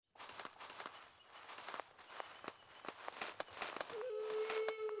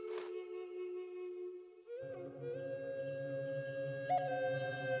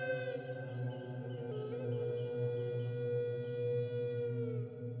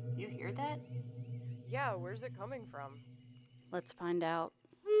Yeah, where's it coming from? Let's find out.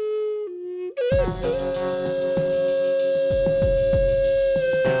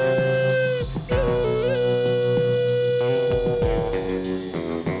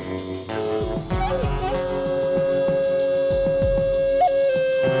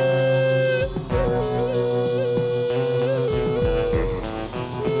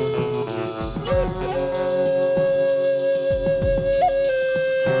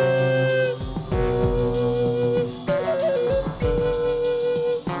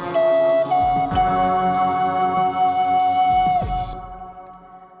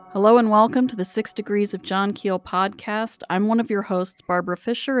 Hello and welcome to the 6 Degrees of John Keel podcast. I'm one of your hosts, Barbara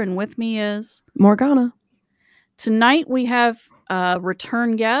Fisher, and with me is Morgana. Tonight we have a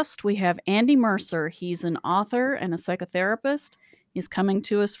return guest. We have Andy Mercer. He's an author and a psychotherapist. He's coming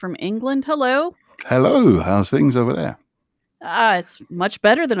to us from England. Hello. Hello. How's things over there? It's much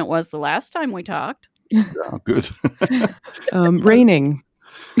better than it was the last time we talked. Oh, good. Raining.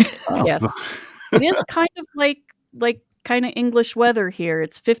 Yes. It is kind of like kind of English weather here.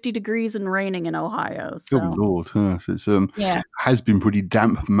 It's 50 degrees and raining in Ohio. So. Good Lord. Yes, it's has been pretty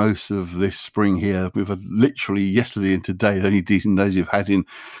damp most of this spring here. We've had literally yesterday and today, the only decent days we've had in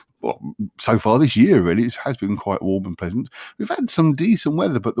so far this year, really. It has been quite warm and pleasant. We've had some decent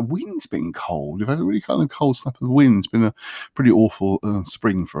weather, but the wind's been cold. We've had a really kind of cold snap of the wind. It's been a pretty awful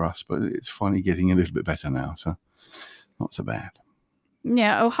spring for us, but it's finally getting a little bit better now, so not so bad.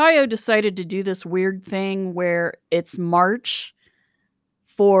 Yeah, Ohio decided to do this weird thing where it's March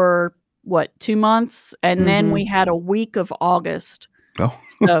for, 2 months? And then we had a week of August. Oh.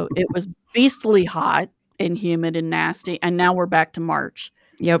 So it was beastly hot and humid and nasty. And now we're back to March.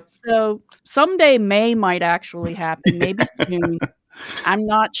 Yep. So someday May might actually happen. Maybe June. I'm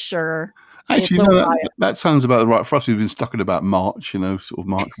not sure. Actually, no, that sounds about right. For us, we've been stuck at about March, sort of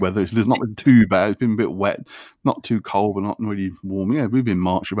March weather. It's not been too bad. It's been a bit wet, not too cold, but not really warm. Yeah, we've been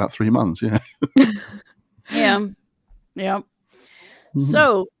March for about 3 months, yeah. Yeah. Mm-hmm.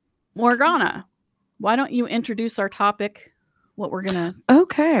 So, Morgana, why don't you introduce our topic, what we're going to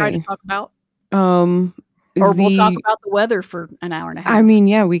try to talk about? Or we'll talk about the weather for an hour and a half. I mean,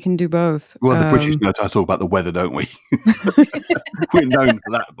 yeah, we can do both. Well, the British know how to talk about the weather, don't we? We're known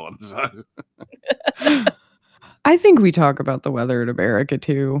for that one. So. I think we talk about the weather in America,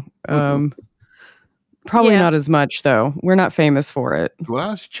 too. Probably not as much, though. We're not famous for it. Well,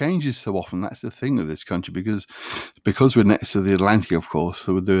 ours changes so often. That's the thing with this country, because we're next to the Atlantic, of course.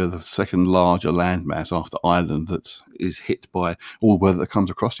 So we're the second larger landmass after Ireland that is hit by all the weather that comes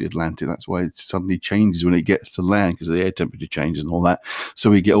across the Atlantic. That's why it suddenly changes when it gets to land, because the air temperature changes and all that.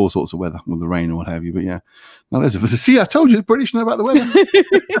 So we get all sorts of weather with the rain and what have you. But yeah, now see, I told you the British know about the weather.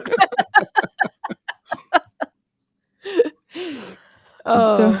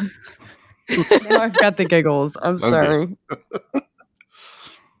 So now I've got the giggles. I'm sorry.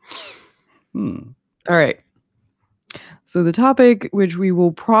 All right. So the topic, which we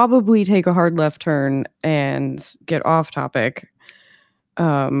will probably take a hard left turn and get off topic,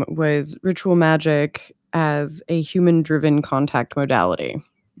 was ritual magic as a human-driven contact modality.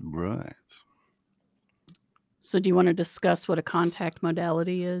 Right. So do you want to discuss what a contact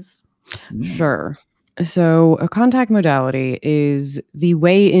modality is? Sure. So a contact modality is the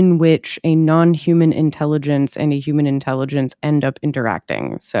way in which a non-human intelligence and a human intelligence end up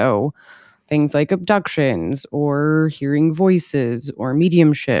interacting. So things like abductions or hearing voices or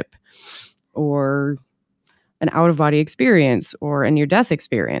mediumship or an out-of-body experience or a near-death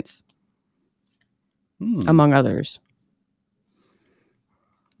experience, among others.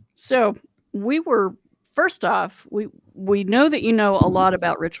 So first off, we know that you know a lot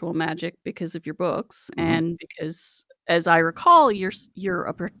about ritual magic because of your books, and because, as I recall,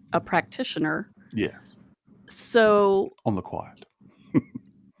 you're a practitioner. Yeah. So on the quiet.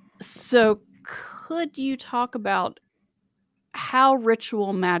 So could you talk about how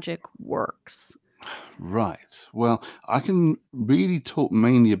ritual magic works? Right. Well, I can really talk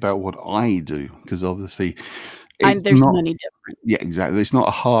mainly about what I do, because obviously there's many different. Yeah, exactly. It's not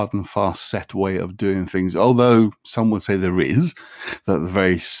a hard and fast set way of doing things, although some would say there is, that the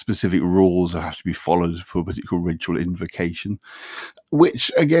very specific rules have to be followed for a particular ritual invocation,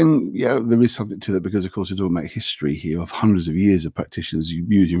 which, again, there is something to that, because, of course, we're talking about history here of hundreds of years of practitioners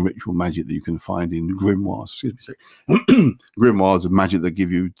using ritual magic that you can find in grimoires. Grimoires of magic that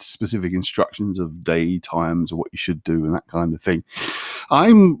give you specific instructions of day, times, or what you should do and that kind of thing.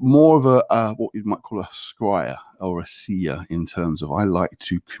 I'm more of a what you might call a scryer or a seer, in terms of I like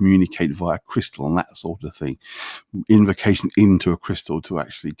to communicate via crystal and that sort of thing. Invocation into a crystal to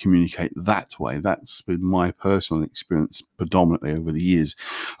actually communicate that way. That's been my personal experience predominantly over the years.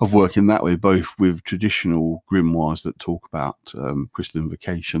 of working that way, both with traditional grimoires that talk about crystal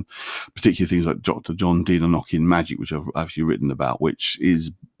invocation, particularly things like Dr. John Dee Enochian Magic, which I've actually written about, which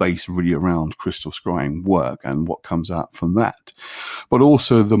is based really around crystal scrying work and what comes out from that. But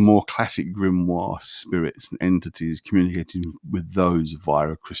also the more classic grimoire spirits and entities, communicating with those via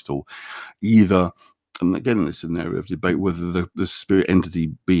a crystal, either, and again, it's an area of debate whether the spirit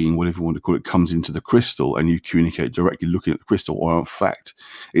entity, being whatever you want to call it, comes into the crystal and you communicate directly looking at the crystal, or in fact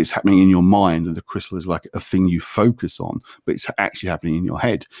it's happening in your mind and the crystal is like a thing you focus on, but it's actually happening in your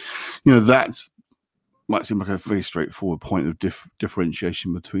head. That's might seem like a very straightforward point of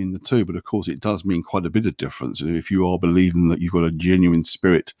differentiation between the two, but of course it does mean quite a bit of difference. If you are believing that you've got a genuine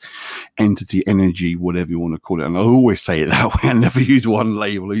spirit, entity, energy, whatever you want to call it, and I always say it that way, I never use one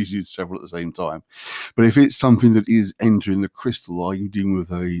label, I usually use several at the same time. But if it's something that is entering the crystal, are you dealing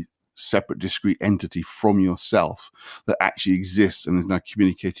with a separate, discrete entity from yourself that actually exists and is now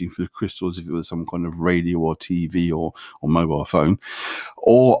communicating through the crystal as if it was some kind of radio or TV or mobile phone?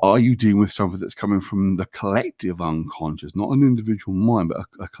 Or are you dealing with something that's coming from the collective unconscious, not an individual mind, but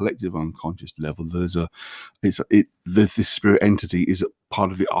a collective unconscious level? This spirit entity is a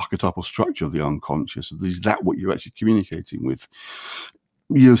part of the archetypal structure of the unconscious. Is that what you're actually communicating with?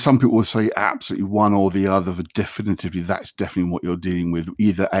 Some people will say absolutely one or the other, but definitively that's definitely what you're dealing with,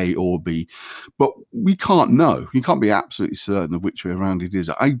 either A or B. But we can't know. You can't be absolutely certain of which way around it is.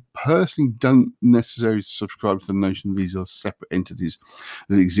 I personally don't necessarily subscribe to the notion these are separate entities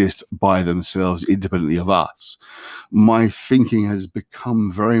that exist by themselves, independently of us. My thinking has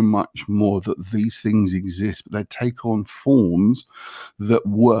become very much more that these things exist, but they take on forms that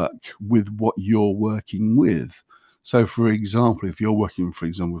work with what you're working with. So, for example, if you're working, with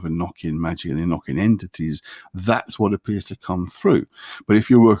Enochian magic and Enochian entities, that's what appears to come through. But if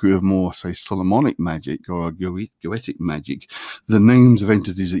you're working with more, say, Solomonic magic or Goetic magic, the names of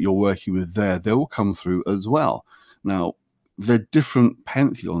entities that you're working with there, they will come through as well. Now, they're different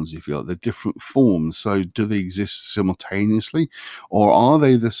pantheons, if you like, they're different forms. So do they exist simultaneously, or are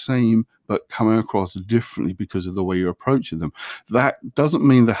they the same but coming across differently because of the way you're approaching them? That doesn't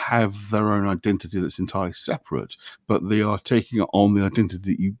mean they have their own identity that's entirely separate, but they are taking on the identity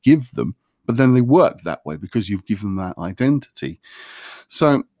that you give them, but then they work that way because you've given that identity.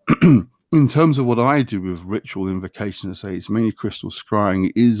 So in terms of what I do with ritual invocation, I say it's mainly crystal scrying.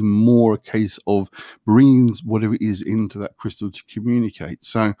 It is more a case of bringing whatever it is into that crystal to communicate.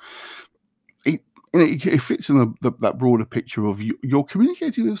 So it fits in that broader picture of you're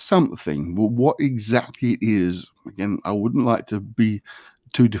communicating with something. Well, what exactly it is, again, I wouldn't like to be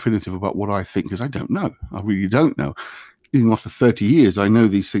too definitive about what I think, because I don't know. I really don't know. Even after 30 years, I know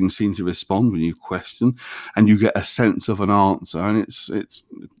these things seem to respond when you question, and you get a sense of an answer. And it's a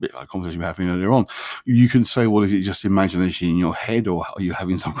bit like a conversation we were having earlier on. You can say, well, is it just imagination in your head, or are you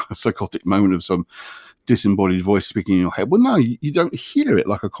having some kind of psychotic moment of some disembodied voice speaking in your head? Well, no, you don't hear it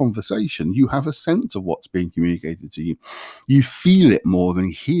like a conversation. You have a sense of what's being communicated to you. You feel it more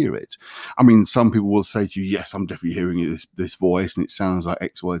than hear it. I mean, some people will say to you, yes, I'm definitely hearing this voice and it sounds like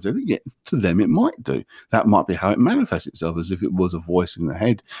X, Y, Z. Yeah, to them it might do. That might be how it manifests itself, as if it was a voice in the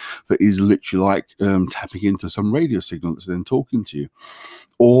head that is literally like tapping into some radio signal that's then talking to you.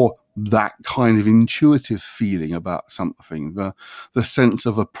 Or that kind of intuitive feeling about something, the sense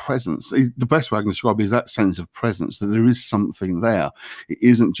of a presence. The best way I can describe it is that sense of presence, that there is something there. It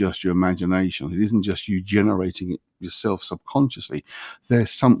isn't just your imagination. It isn't just you generating it yourself subconsciously.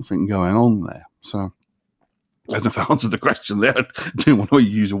 There's something going on there. So I don't know if I answered the question there. I didn't want to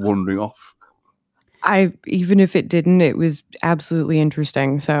use a wandering off. Even if it didn't, it was absolutely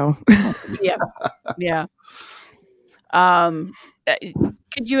interesting. So yeah.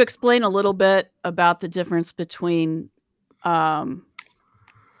 Could you explain a little bit about the difference between the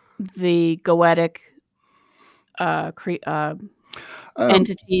Goetic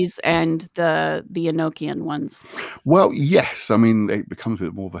entities and the Enochian ones? Well, yes. I mean, it becomes a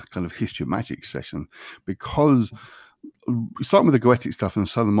bit more of a kind of history of magic session, because starting with the Goetic stuff and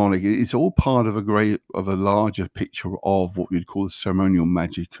Solomonic, it's all part of a larger picture of what we'd call ceremonial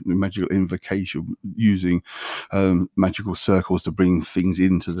magic, magical invocation, using magical circles to bring things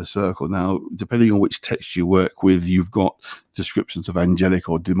into the circle. Now, depending on which text you work with, you've got descriptions of angelic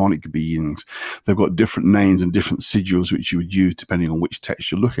or demonic beings. They've got different names and different sigils which you would use depending on which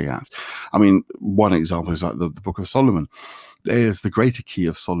text you're looking at. I mean, one example is like the Book of Solomon. There's the Greater Key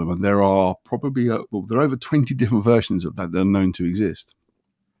of Solomon. There are probably there are over 20 different versions of that are known to exist.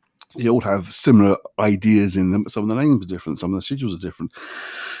 They all have similar ideas in them, but some of the names are different, some of the sigils are different.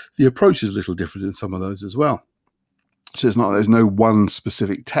 The approach is a little different in some of those as well. So it's not there's no one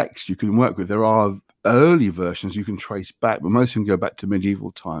specific text you can work with. There are early versions you can trace back, but most of them go back to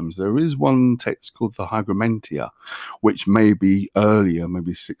medieval times. There is one text called the Hygromantia, which may be earlier,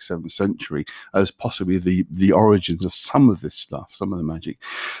 maybe 6th, 7th century, as possibly the origins of some of this stuff, some of the magic.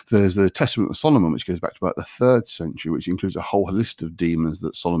 There's the Testament of Solomon, which goes back to about the 3rd century, which includes a whole list of demons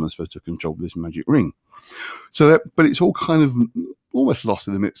that Solomon's supposed to control with this magic ring. So, but it's all kind of almost lost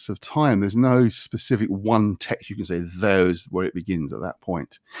in the midst of time. There's no specific one text you can say there's where it begins at that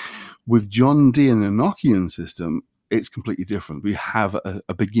point. With John Dee and the Enochian system, it's completely different. We have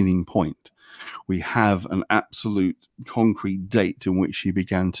a beginning point. We have an absolute concrete date in which he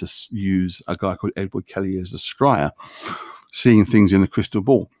began to use a guy called Edward Kelly as a scryer, seeing things in a crystal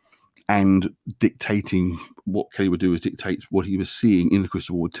ball and dictating. What Kelly would do is dictate what he was seeing in the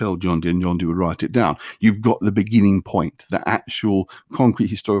crystal ball, would tell John Dee, and John Dee would write it down. You've got the beginning point, the actual concrete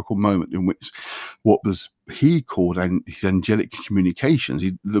historical moment in which what was he called his angelic communications.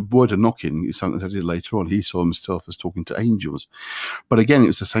 The word Enochian is something that I did later on. He saw himself as talking to angels. But again, it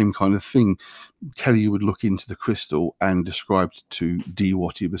was the same kind of thing. Kelly would look into the crystal and describe to Dee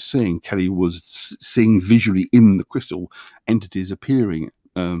what he was seeing. Kelly was seeing visually in the crystal entities appearing.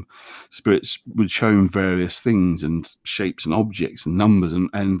 Spirits would show him various things and shapes and objects and numbers and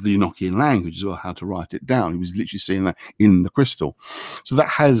the Enochian language as well, how to write it down. He was literally seeing that in the crystal. So that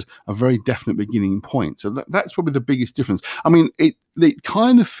has a very definite beginning point. So that's probably the biggest difference. I mean, it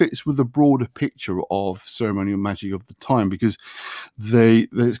kind of fits with the broader picture of ceremonial magic of the time, because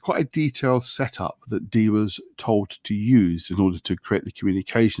there's quite a detailed setup that Dee was told to use in order to create the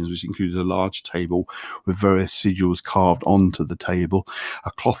communications, which included a large table with various sigils carved onto the table,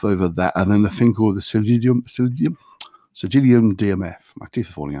 a cloth over that, and then a thing called the Sigillium DMF. My teeth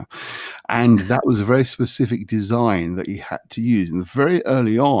are falling out. And that was a very specific design that he had to use. And very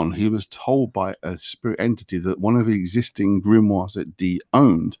early on, he was told by a spirit entity that one of the existing grimoires that Dee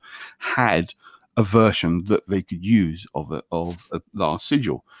owned had a version that they could use of a large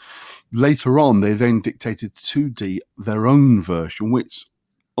sigil. Later on, they then dictated to Dee their own version, which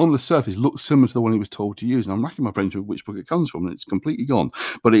on the surface looks similar to the one he was told to use. And I'm racking my brain to which book it comes from, and it's completely gone.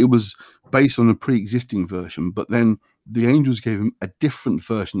 But it was based on a pre-existing version. But then the angels gave him a different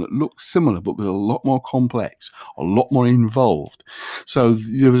version that looked similar, but was a lot more complex, a lot more involved. So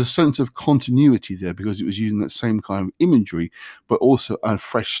there was a sense of continuity there because it was using that same kind of imagery, but also a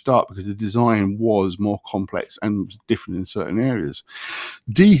fresh start because the design was more complex and different in certain areas.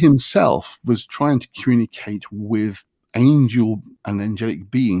 Dee himself was trying to communicate with angel and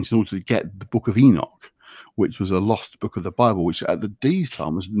angelic beings in order to get the Book of Enoch, which was a lost book of the Bible, which at the Dee's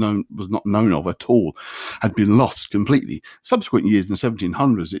time was not known of at all, had been lost completely. Subsequent years in the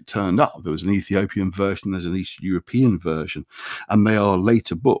 1700s, it turned up. There was an Ethiopian version, there's an East European version, and they are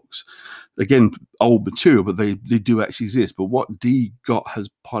later books. Again, old material, but they do actually exist. But what Dee got as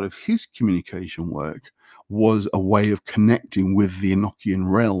part of his communication work was a way of connecting with the Enochian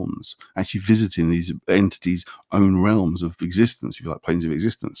realms, actually visiting these entities' own realms of existence, if you like, planes of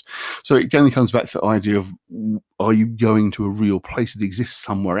existence. So it again comes back to the idea of, are you going to a real place that exists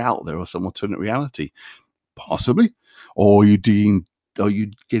somewhere out there or some alternate reality? Possibly. Or are you getting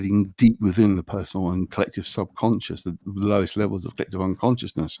deep within the personal and collective subconscious, the lowest levels of collective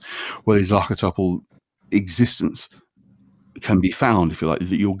unconsciousness, where these archetypal existence can be found, if you like,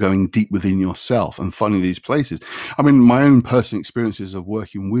 that you're going deep within yourself and finding these places. I mean, my own personal experiences of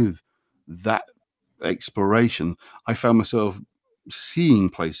working with that exploration, I found myself seeing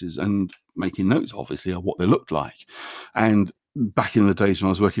places and making notes, obviously, of what they looked like. And back in the days when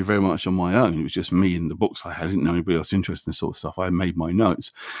I was working very much on my own, it was just me and the books I had. I didn't know anybody else interested in this sort of stuff. I made my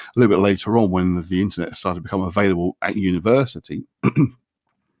notes. A little bit later on, when the internet started to become available at university, I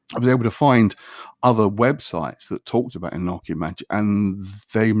was able to find other websites that talked about Enochian magic and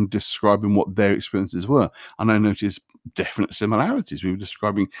them describing what their experiences were. And I noticed definite similarities. We were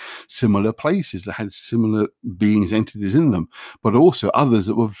describing similar places that had similar beings, entities in them, but also others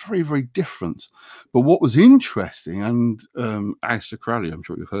that were very, very different. But what was interesting, and Aleister Crowley, I'm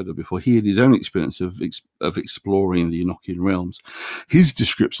sure you've heard of before, he had his own experience of exploring the Enochian realms. His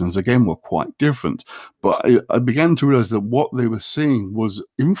descriptions, again, were quite different. But I began to realize that what they were seeing was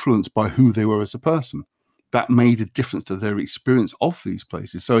influenced by who they were as a person. That made a difference to their experience of these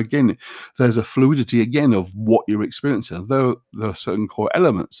places. So again, there's a fluidity again of what you're experiencing. Though there are certain core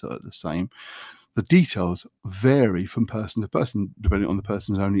elements that are the same, the details vary from person to person depending on the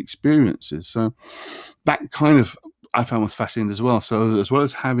person's own experiences. So that kind of I found was fascinating as well. So as well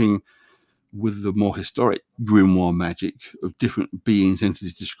as having with the more historic grimoire magic of different beings,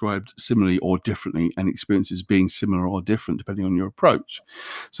 entities described similarly or differently, and experiences being similar or different depending on your approach.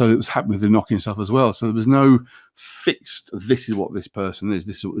 So it was happening with the knocking stuff as well. So there was no fixed, this is what this person is,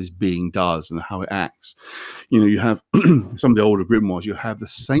 this is what this being does and how it acts. You have some of the older grimoires, you have the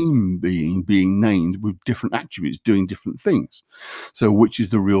same being named with different attributes doing different things. So which is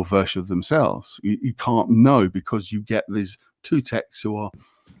the real version of themselves? You can't know, because you get these two texts who are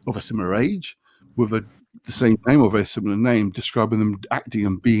of a similar age with the same name or very similar name, describing them acting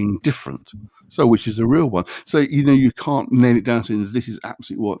and being different. So which is the real one? So you can't nail it down saying this is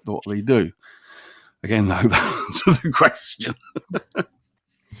absolutely what they do. Again, no, that's the question.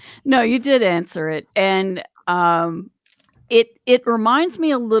 No, you did answer it. And it reminds me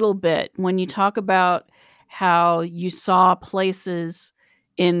a little bit when you talk about how you saw places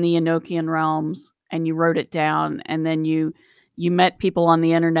in the Enochian realms and you wrote it down, and then you met people on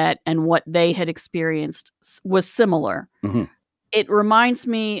the internet and what they had experienced was similar. Mm-hmm. It reminds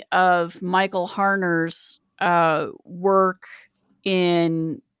me of Michael Harner's work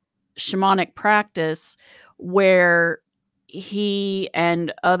in shamanic practice, where he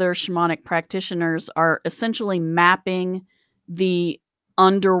and other shamanic practitioners are essentially mapping the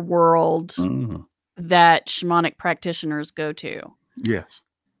underworld that shamanic practitioners go to. Yes.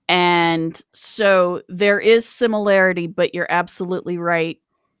 And so there is similarity, but you're absolutely right.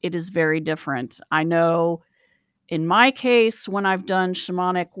 It is very different. I know in my case, when I've done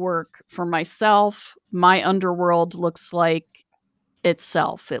shamanic work for myself, my underworld looks like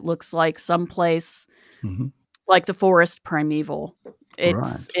itself. It looks like someplace like the forest primeval.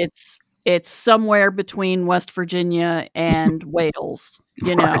 It's somewhere between West Virginia and Wales.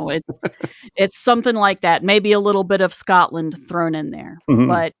 It's something like that. Maybe a little bit of Scotland thrown in there.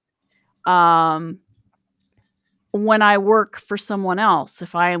 But when I work for someone else,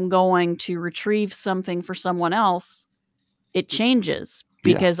 if I am going to retrieve something for someone else, it changes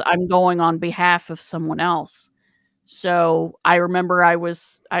because I'm going on behalf of someone else. So I remember I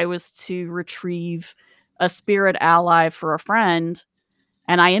was to retrieve a spirit ally for a friend,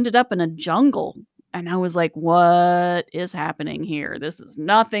 and I ended up in a jungle, and I was like, what is happening here? This is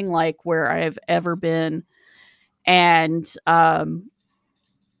nothing like where I've ever been. And I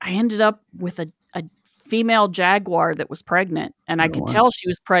ended up with a female jaguar that was pregnant, and I could tell she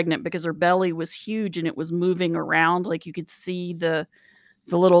was pregnant because her belly was huge and it was moving around. Like you could see the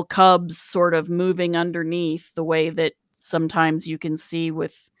little cubs sort of moving underneath, the way that sometimes you can see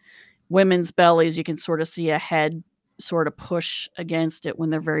with women's bellies. You can sort of see a head sort of push against it when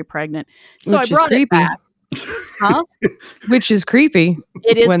they're very pregnant. So I brought it back. Huh? Which is creepy.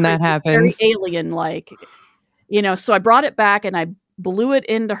 It is when creepy, that happens. very alien-like. So I brought it back and I blew it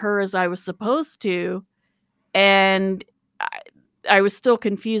into her as I was supposed to. And I was still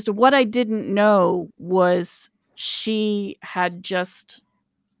confused. What I didn't know was she had just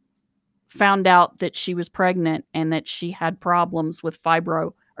found out that she was pregnant and that she had problems with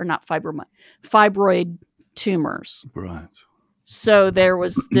fibroid tumors. Right. So there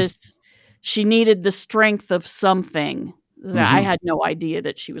was this, she needed the strength of something. I had no idea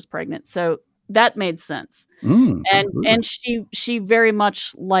that she was pregnant. So that made sense. And she very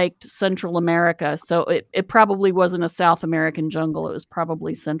much liked Central America. So it probably wasn't a South American jungle. It was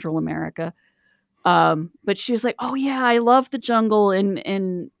probably Central America. But she was like, oh yeah, I love the jungle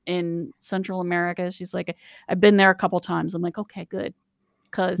in Central America. She's like, I've been there a couple times. I'm like, okay, good.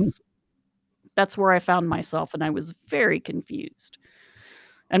 Because that's where I found myself. And I was very confused.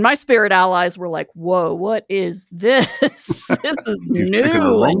 And my spirit allies were like, whoa, what is this? This is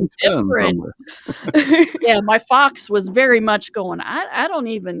new and different. Yeah, my fox was very much going, I don't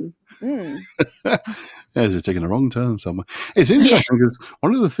even... Yeah, they're taking a wrong turn somewhere. It's interesting because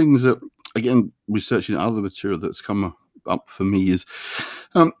one of the things that, again, researching other material that's come up for me is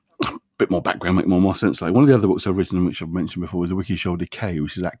a bit more background, make more sense. Like one of the other books I've written, which I've mentioned before, was The Wikishow Decay,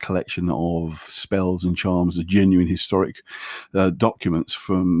 which is that collection of spells and charms, the genuine historic documents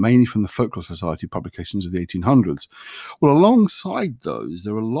mainly from the Folklore Society publications of the 1800s. Well, alongside those,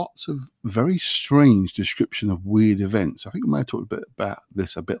 there are lots of very strange description of weird events. I think we may have talked a bit about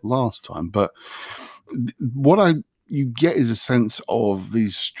this a bit last time, but what you get is a sense of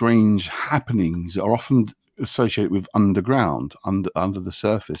these strange happenings that are often associate with underground, under the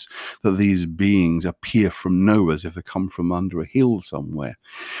surface, that these beings appear from nowhere as if they come from under a hill somewhere.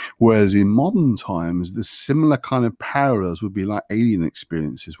 Whereas in modern times, the similar kind of parallels would be like alien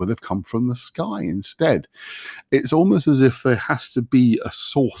experiences where they've come from the sky instead. It's almost as if there has to be a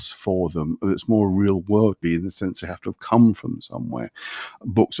source for them that's more real worldly, in the sense they have to have come from somewhere.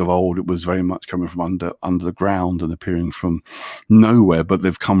 Books of old, it was very much coming from under the ground and appearing from nowhere, but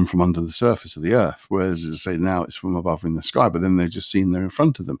they've come from under the surface of the earth. Whereas, as I say, now it's from above in the sky, but then they're just seen there in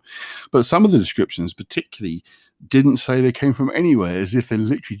front of them. But some of the descriptions, particularly, didn't say they came from anywhere, as if they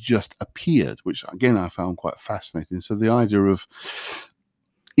literally just appeared, which again I found quite fascinating. So the idea of,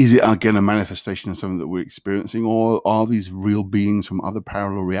 is it again a manifestation of something that we're experiencing, or are these real beings from other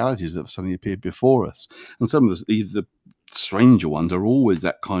parallel realities that have suddenly appeared before us? And some of the stranger ones are always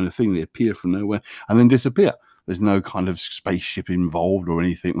that kind of thing. They appear from nowhere and then disappear. There's no kind of spaceship involved or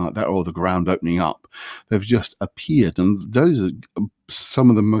anything like that, or the ground opening up. They've just appeared. And those are some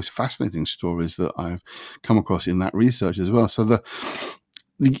of the most fascinating stories that I've come across in that research as well. So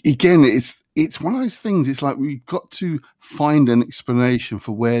again, it's one of those things. It's like we've got to find an explanation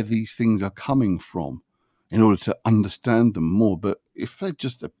for where these things are coming from in order to understand them more. But if they're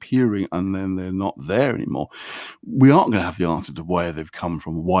just appearing and then they're not there anymore, we aren't going to have the answer to where they've come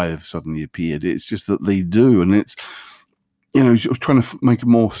from, why they've suddenly appeared. It's just that they do. And it's, trying to make it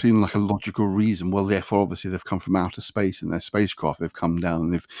more seem like a logical reason. Well, therefore, obviously, they've come from outer space in their spacecraft. They've come down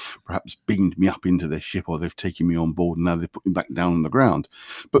and they've perhaps beamed me up into their ship, or they've taken me on board and now they've put me back down on the ground.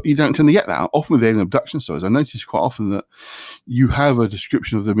 But you don't tend to get that. Often with alien abduction stories, I notice quite often that you have a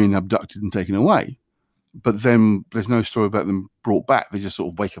description of them being abducted and taken away, but then there's no story about them brought back. They just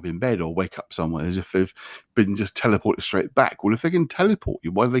sort of wake up in bed or wake up somewhere as if they've been just teleported straight back. Well, if they can teleport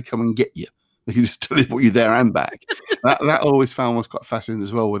you, why do they come and get you? They can just teleport you there and back. that I always found was quite fascinating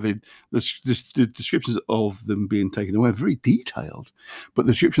as well, where the descriptions of them being taken away are very detailed, but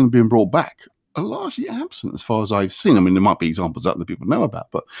the descriptions of being brought back are largely absent as far as I've seen. I mean, there might be examples that other people know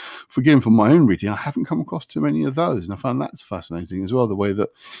about, but again, from my own reading, I haven't come across too many of those. And I found that's fascinating as well, the way that,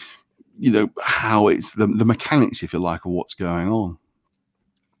 how it's the mechanics, if you like, of what's going on.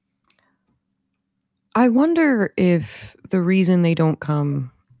 I wonder if the reason they don't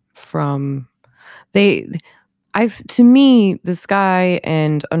come from to me, the sky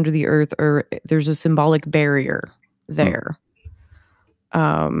and under the earth there's a symbolic barrier there.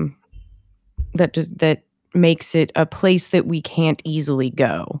 That makes it a place that we can't easily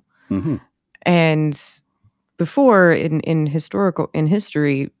go. Mm-hmm. And before in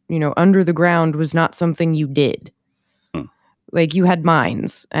history, under the ground was not something you did. Like, you had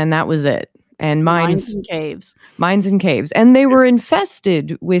mines and that was it. And mines and caves. And they were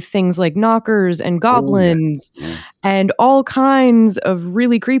infested with things like knockers and goblins and all kinds of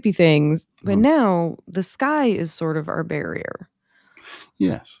really creepy things. But now the sky is sort of our barrier.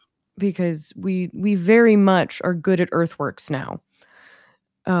 Yes. Because we very much are good at earthworks now.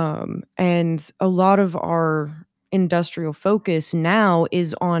 And a lot of our industrial focus now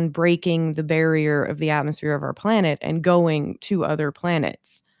is on breaking the barrier of the atmosphere of our planet and going to other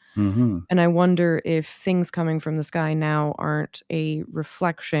planets. Mm-hmm. And I wonder if things coming from the sky now aren't a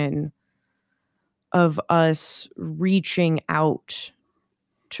reflection of us reaching out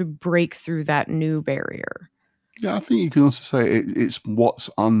to break through that new barrier. Yeah, I think you can also say it's what's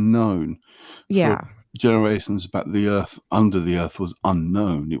unknown. Yeah. For generations back, the earth, under the earth, was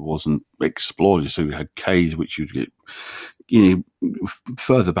unknown. It wasn't explored. So we had caves, which you'd get,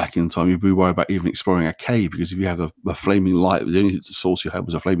 further back in time, you'd be worried about even exploring a cave, because if you had a flaming light, the only source you had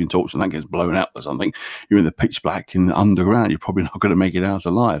was a flaming torch, and that gets blown out or something, you're in the pitch black in the underground, you're probably not going to make it out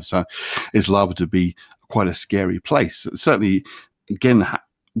alive. So it's liable to be quite a scary place. Certainly, again,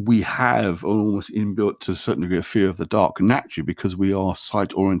 we have almost inbuilt to a certain degree of fear of the dark naturally, because we are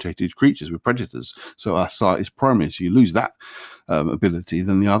sight-orientated creatures. We're predators, so our sight is primary. So you lose that ability,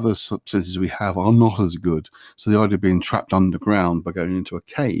 then the other senses we have are not as good. So the idea of being trapped underground by going into a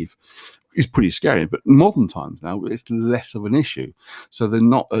cave is pretty scary. But in modern times now, it's less of an issue. So they're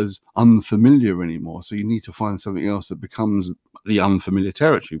not as unfamiliar anymore. So you need to find something else that becomes the unfamiliar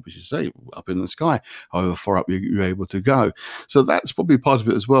territory, which is, say, up in the sky, however far up you're able to go. So that's probably part of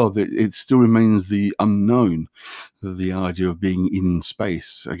it as well, that it still remains the unknown, the idea of being in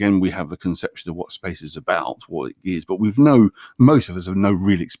space. Again, we have the conception of what space is about, what it is, but most of us have no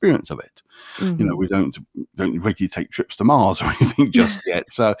real experience of it. Mm-hmm. We don't regularly take trips to Mars or anything just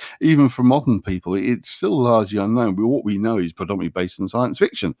yet. So even for modern people, it's still largely unknown. But what we know is predominantly based on science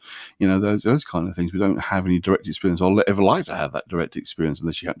fiction. Those kind of things. We don't have any direct experience or ever like to have that direct experience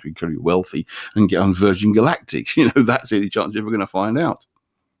unless you have to be incredibly wealthy and get on Virgin Galactic. That's the only chance you're ever going to find out.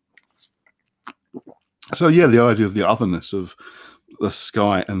 So yeah, the idea of the otherness of the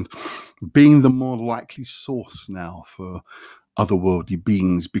sky and being the more likely source now for otherworldly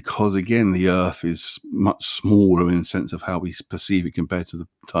beings, because again the earth is much smaller in the sense of how we perceive it compared to the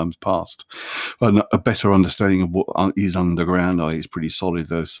times past, and a better understanding of what is underground is pretty solid.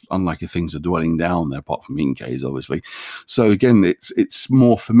 Those unlikely things are dwelling down there, apart from Incays obviously. So again it's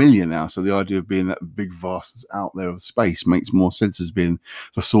more familiar now, so the idea of being that big vast out there of space makes more sense as being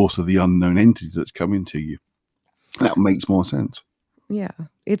the source of the unknown entity that's coming to you. That makes more sense. Yeah,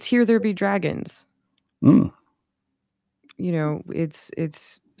 it's Here There Be Dragons. You know, it's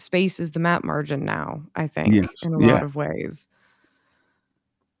space is the map margin now, I think, in a lot of ways.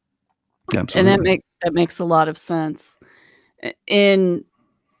 Absolutely. And that makes a lot of sense. In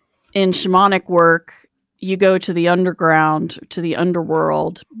shamanic work, you go to the underground, to the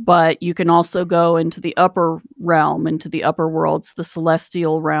underworld, but you can also go into the upper realm, into the upper worlds, the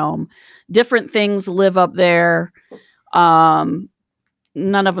celestial realm. Different things live up there. None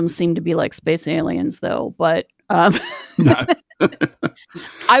of them seem to be like space aliens, though, but I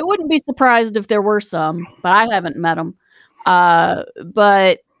wouldn't be surprised if there were some, but I haven't met them.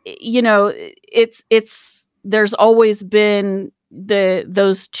 But you know, there's always been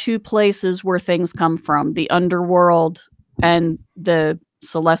those two places where things come from, the underworld and the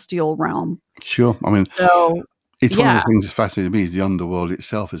celestial realm. Sure. I mean, so it's one of the things that's fascinating to me is the underworld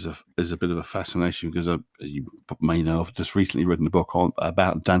itself is a bit of a fascination, because as you may know, I've just recently written a book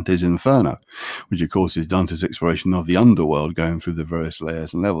about Dante's Inferno, which of course is Dante's exploration of the underworld, going through the various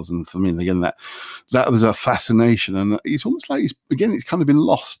layers and levels. And for me, again, that was a fascination, and it's almost like it's kind of been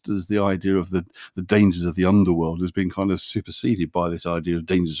lost, as the idea of the dangers of the underworld has been kind of superseded by this idea of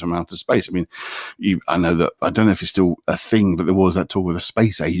dangers from outer space. I mean, I know that, I don't know if it's still a thing, but there was that talk with a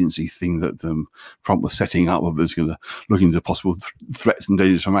space agency thing that Trump was setting up, was going to look into possible threats and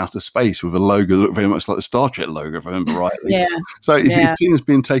dangers from outer space, with a logo that looked very much like the Star Trek logo, if I remember rightly. So it seems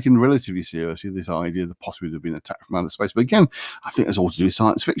being taken relatively seriously, this idea of the possibility of being attacked from outer space. But again, I think that's all to do with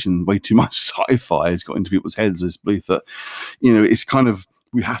science fiction. Way too much sci-fi has got into people's heads, this belief that, you know, it's kind of,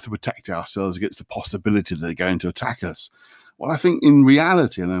 we have to protect ourselves against the possibility that they're going to attack us. Well, I think in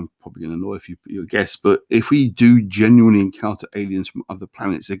reality, and I'm probably going to annoy your guests, but if we do genuinely encounter aliens from other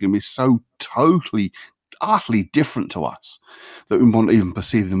planets, they're going to be so totally, utterly different to us that we won't even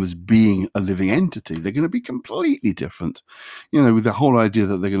perceive them as being a living entity. They're going to be completely different, you know, with the whole idea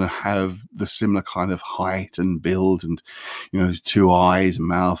that they're going to have the similar kind of height and build, and, you know, 2 eyes,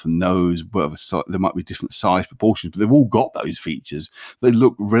 mouth and nose, whatever. There might be different size proportions, but they've all got those features. They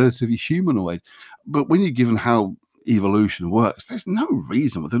look relatively humanoid. But when you're given how evolution works, there's no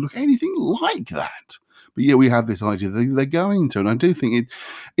reason why they look anything like that. But yeah, we have this idea they're going to, and I do think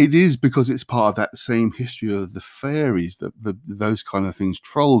it is because it's part of that same history of the fairies, those kind of things,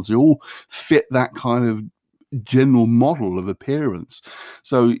 trolls. They all fit that kind of general model of appearance.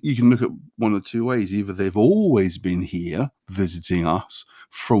 So you can look at one or two ways. Either they've always been here visiting us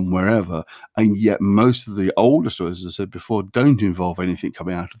from wherever, and yet most of the older stories, as I said before, don't involve anything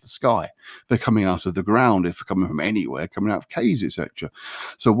coming out of the sky. They're coming out of the ground, if they're coming from anywhere, coming out of caves, etc.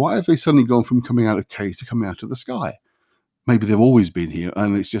 So why have they suddenly gone from coming out of caves to coming out of the sky? Maybe they've always been here,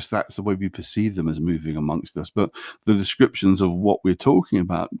 and it's just that's the way we perceive them as moving amongst us. But the descriptions of what we're talking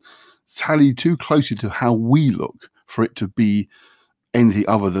about tally too closely to how we look for it to be anything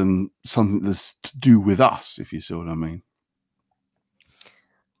other than something that's to do with us, if you see what I mean.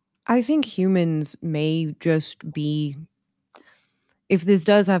 I think humans may just be, if this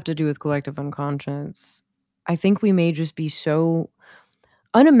does have to do with collective unconscious, I think we may just be so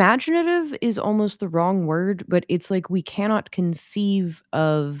unimaginative is almost the wrong word, but it's like we cannot conceive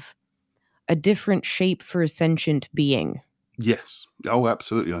of a different shape for a sentient being. Yes. Oh,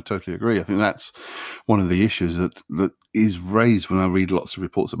 absolutely. I totally agree. I think that's one of the issues that is raised when I read lots of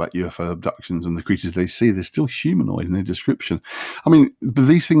reports about UFO abductions and the creatures they see. They're still humanoid in their description. I mean, but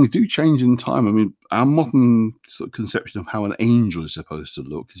these things do change in time. I mean, our modern sort of conception of how an angel is supposed to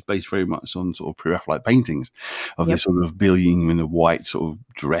look is based very much on sort of pre-Raphaelite paintings of this sort of being in a white sort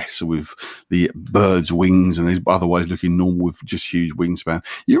of dress with the bird's wings, and they're otherwise looking normal with just huge wingspan.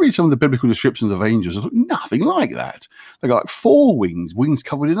 You read some of the biblical descriptions of angels, they look nothing like that. They got like 4 wings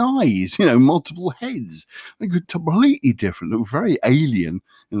covered in eyes, you know, multiple heads. They're completely different, look very alien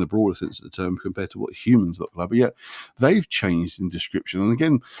in the broader sense of the term compared to what humans look like. But yet they've changed in description. And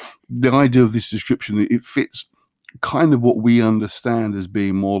again, the idea of this description, it fits kind of what we understand as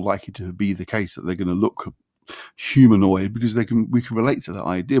being more likely to be the case, that they're going to look humanoid because we can relate to that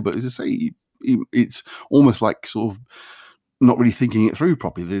idea. But as I say, it's almost like sort of not really thinking it through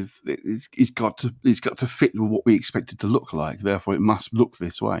properly. It's got to fit with what we expect it to look like. Therefore, it must look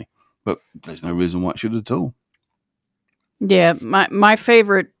this way. but there's no reason why it should at all. Yeah, my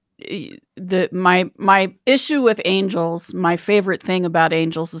favorite, my issue with angels, my favorite thing about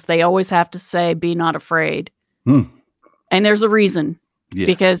angels is they always have to say, "Be not afraid," and there's a reason. Yeah.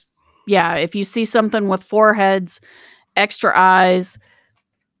 Because if you see something with 4 heads, extra eyes,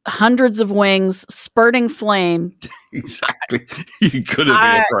 hundreds of wings, spurting flame, exactly, you couldn't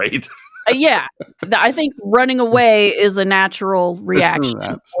be afraid. I think running away is a natural reaction.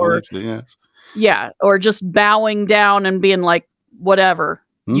 Absolutely, yes. Yeah, or just bowing down and being like, whatever,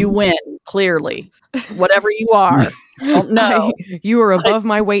 you win, clearly. Whatever you are. Don't know. You are above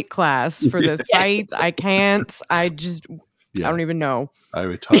my weight class for this fight. I can't. I don't even know. I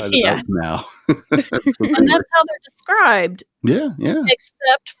retired now. And that's how they're described. Yeah.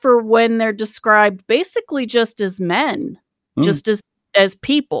 Except for when they're described basically just as men, just as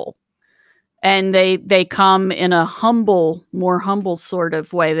people. And they come in a more humble sort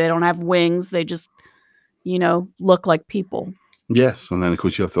of way. They don't have wings. They just, look like people. Yes. And then, of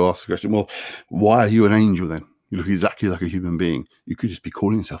course, you have to ask the question, well, why are you an angel then? You look exactly like a human being. You could just be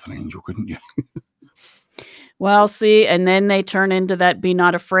calling yourself an angel, couldn't you? Well, see, and then they turn into that be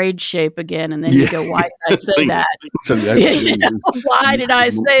not afraid shape again. And then you go, why did I say that? Why did I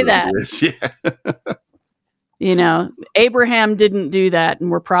say that? Yeah. Abraham didn't do that,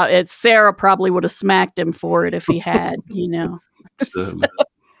 and Sarah probably would have smacked him for it if he had,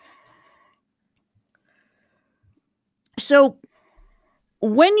 So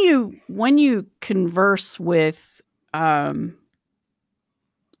when you converse with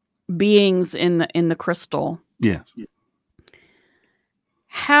beings in the crystal, yes,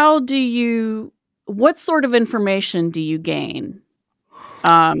 what sort of information do you gain,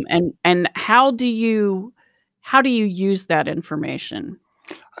 and how do you use that information?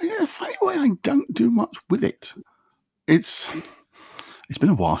 Funny way, I don't do much with it. It's been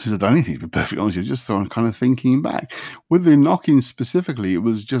a while since I've done anything, to be perfectly honest with you. Just kind of thinking back. With the knocking specifically, it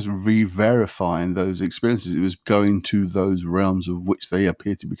was just re-verifying those experiences. It was going to those realms of which they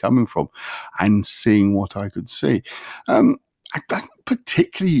appear to be coming from and seeing what I could see. I don't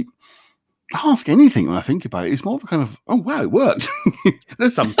particularly ask anything when I think about it. It's more of a kind of, oh, wow, it worked.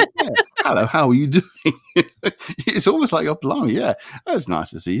 There's something there. Hello, how are you doing? It's almost like, oh, blimey, yeah, that's nice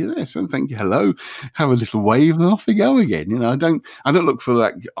to see you there. So thank you, hello. Have a little wave and off they go again. I don't look for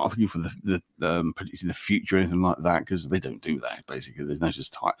that, asking for the predicting the future or anything like that, because they don't do that, basically. There's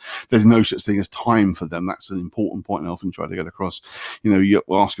no such thing as time for them. That's an important point I often try to get across. You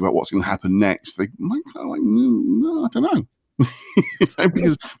ask about what's going to happen next. They might kind of like, no, I don't know.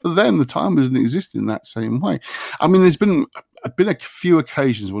 Because for them the time doesn't exist in that same way. I mean, there's been a few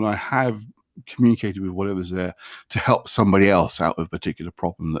occasions when I have communicated with whatever's there to help somebody else out of a particular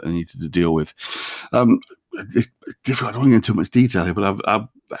problem that they needed to deal with. It's difficult. I don't want to go into too much detail here, but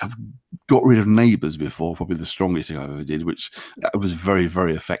I've got rid of neighbours before, probably the strongest thing I ever did, which was very,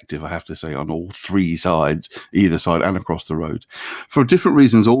 very effective, I have to say, on all 3 sides, either side and across the road. For different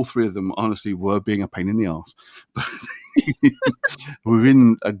reasons, all 3 of them honestly were being a pain in the arse.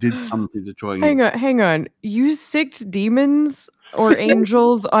 I did something to try and... Hang on. You sicked demons or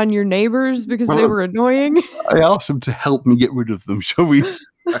angels on your neighbors because they were annoying? I asked them to help me get rid of them, shall we say.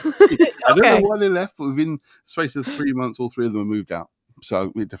 I don't know why they left, but within the space of 3 months, all 3 of them moved out.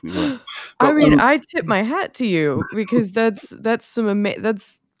 So it definitely worked. But, I tip my hat to you, because that's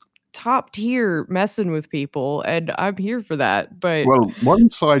top tier messing with people, and I'm here for that. But one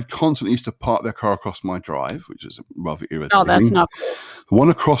side constantly used to park their car across my drive, which is rather irritating. Oh, that's not cool. The one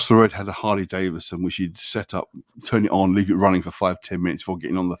across the road had a Harley Davidson, which you'd set up, turn it on, leave it running for 5-10 minutes before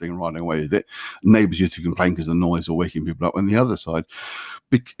getting on the thing and riding away with it. Neighbours used to complain because the noise or waking people up. And the other side,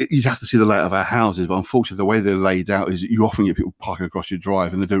 you'd have to see the layout of our houses, but unfortunately the way they're laid out is that you often get people parking across your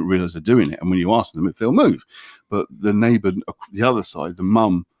drive and they don't realise they're doing it. And when you ask them if they'll move, but the neighbour, the other side, the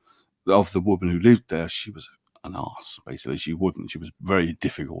mum of the woman who lived there, she was an arse, basically. She wouldn't. She was very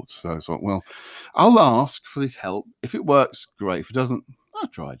difficult. So I thought, well, I'll ask for this help. If it works, great. If it doesn't, I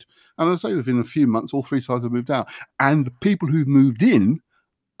tried. And I'd say within a few months, all 3 sides have moved out. And the people who've moved in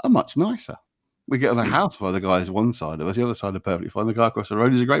are much nicer. We get on a house by the guys one side of us, the other side are perfectly fine. The guy across the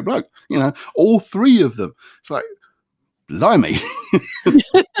road is a great bloke. All 3 of them. It's like, blimey.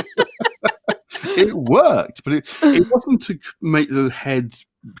 It worked, but it wasn't to make the head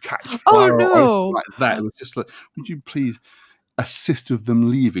catch fire or like that. It was just like, would you please assist with them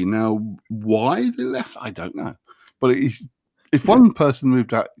leaving? Now, why they left, I don't know. But if one person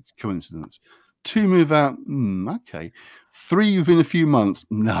moved out, it's coincidence. 2 move out. Okay. 3 within a few months.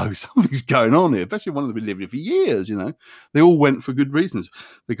 No, something's going on here. Especially one of them been living here for years. They all went for good reasons.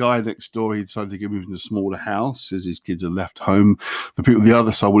 The guy next door, he decided to get moved into a smaller house as his kids are left home. The people on the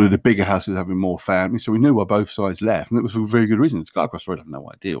other side wanted a bigger house, is having more family. So we knew why both sides left, and it was for very good reasons. The guy across the road, I have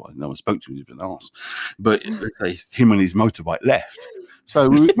no idea why. No one spoke to him. He's been asked, but they say him and his motorbike left. So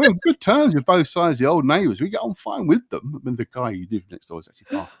we're on good terms with both sides. The old neighbours, we get on fine with them. I mean, the guy who lived next door has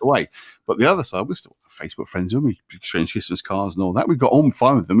actually passed away, but the other side, we're still Facebook friends with them. We exchanged Christmas cards and all that. We got on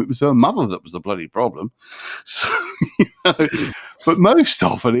fine with them. It was her mother that was the bloody problem. So, but most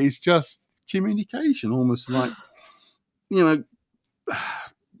often it's just communication, almost like,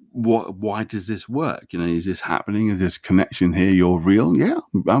 why does this work? Is this happening? Is this connection here? You're real? Yeah,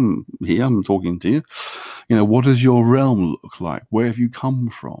 I'm here. I'm talking to you. What does your realm look like? Where have you come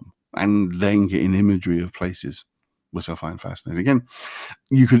from? And then getting imagery of places, which I find fascinating. Again,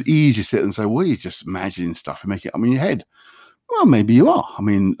 you could easily sit and say, well, you're just imagining stuff and make it up in your head. Well, maybe you are. I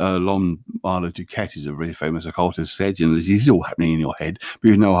mean, Lombardo Duquette is a really famous occultist, said, this is all happening in your head, but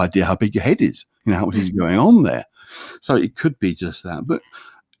you have no idea how big your head is, how much is going on there. So it could be just that. But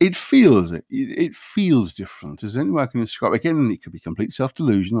it feels different. Is there any way I can describe it? Again, it could be complete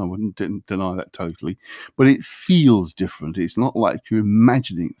self-delusion. I wouldn't deny that totally. But it feels different. It's not like you're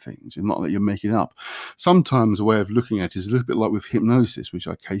imagining things. It's not like you're making up. Sometimes a way of looking at it is a little bit like with hypnosis, which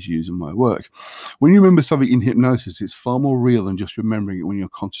I occasionally use in my work. When you remember something in hypnosis, it's far more real than just remembering it when you're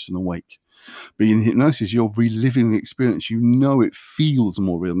conscious and awake. But in hypnosis, you're reliving the experience. It feels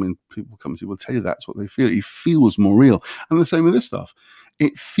more real. I mean, people come and say, "Well, tell you that's what they feel." It feels more real. And the same with this stuff.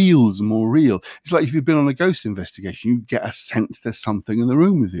 It feels more real. It's like if you've been on a ghost investigation, you get a sense there's something in the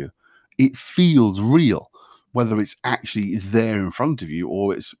room with you. It feels real, whether it's actually there in front of you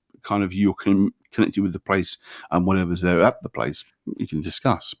or it's kind of you're connected with the place and whatever's there at the place you can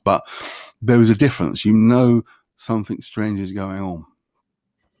discuss. But there is a difference. Something strange is going on.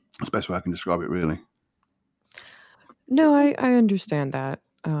 That's the best way I can describe it, really. No, I understand that.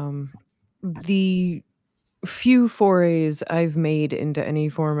 The few forays I've made into any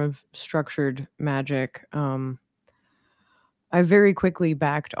form of structured magic, I very quickly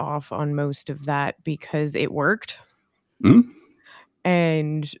backed off on most of that because it worked.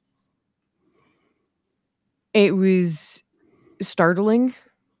 And it was startling.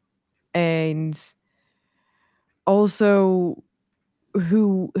 And also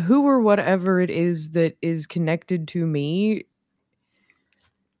who or whatever it is that is connected to me,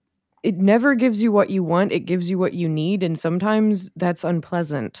 it never gives you what you want, it gives you what you need, and sometimes that's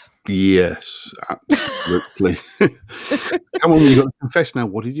unpleasant. Yes, absolutely. Come on, you got to confess now.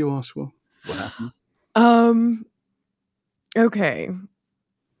 What did you ask for? What happened? Okay.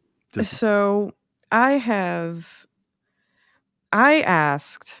 So I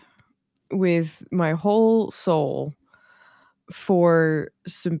asked with my whole soul for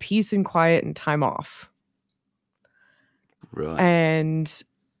some peace and quiet and time off. Right. And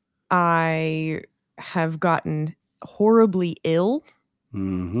I have gotten horribly ill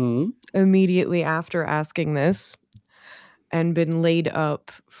immediately after asking this and been laid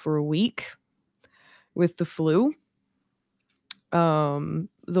up for a week with the flu.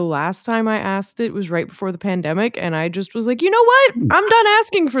 The last time I asked it was right before the pandemic, and I just was like, you know what? I'm done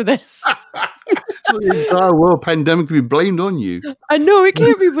asking for this. So the entire world pandemic can be blamed on you. No, it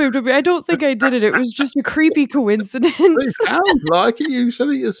can't be blamed on me. I don't think I did it. It was just a creepy coincidence. It sounds like it. You said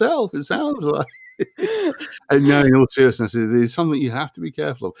it yourself. It sounds like it. And now, in all seriousness, it is something you have to be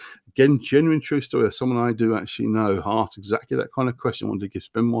careful of. Again, genuine true story of someone I do actually know asked exactly that kind of question. Wanted to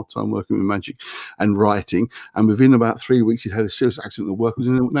spend more time working with magic and writing. And within about 3 weeks, he'd had a serious accident at work, was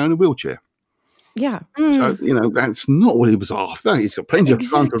now in a wheelchair. Yeah. So, that's not what he was after. He's got plenty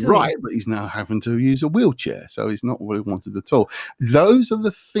of time to write, but he's now having to use a wheelchair. So it's not what he wanted at all. Those are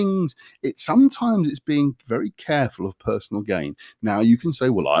the things. Sometimes it's being very careful of personal gain. Now, you can say,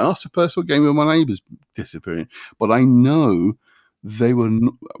 well, I asked for personal gain with my neighbours disappearing, but I know they were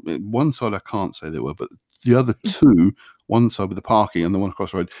not, one side I can't say they were, but the other two, one side with the parking and the one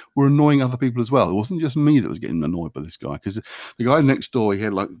across the road, were annoying other people as well. It wasn't just me that was getting annoyed by this guy, because the guy next door, he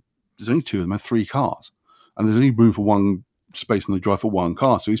had there's only two of them, had 3 cars, and there's only room for one space on the drive for one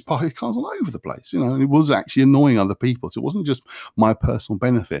car, so he's parking his cars all over the place, and it was actually annoying other people. So it wasn't just my personal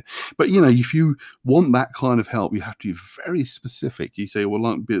benefit. But if you want that kind of help, you have to be very specific. You say, well, I'd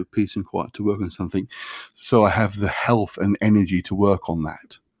like a bit of peace and quiet to work on something, so I have the health and energy to work on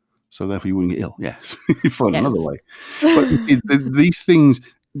that. So therefore you wouldn't get ill. Yes, you find another way. But these things,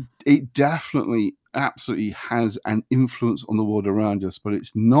 it definitely absolutely has an influence on the world around us, but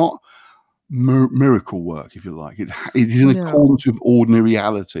it's not miracle work, if you like. It is in accordance with ordinary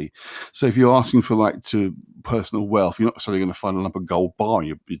reality. So if you're asking for personal wealth, you're not suddenly going to find a lump of gold bar on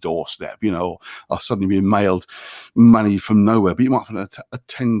your doorstep, or suddenly being mailed money from nowhere. But you might find a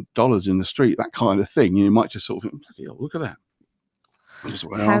 $10 in the street, that kind of thing. You might just sort of think, look at that.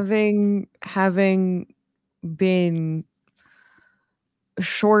 Having been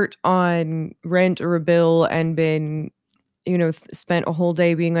short on rent or a bill and been, spent a whole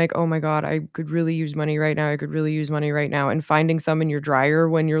day being like, oh my God, I could really use money right now. I could really use money right now. And finding some in your dryer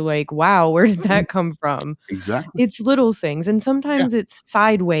when you're like, wow, where did that come from? Exactly. It's little things. And sometimes it's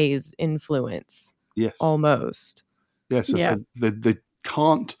sideways influence. Yes. Almost. Yes. So they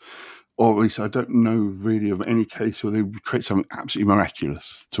can't, or at least I don't know really of any case where they create something absolutely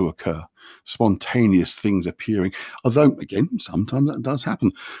miraculous to occur. Spontaneous things appearing. Although, again, sometimes that does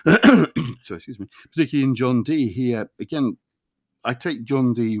happen. So, excuse me. Particularly in John Dee, he, again, I take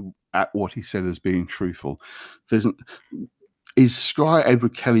John Dee at what he said as being truthful. His Squire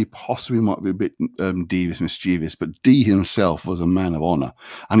Edward Kelly possibly might be a bit devious, mischievous, but Dee himself was a man of honour.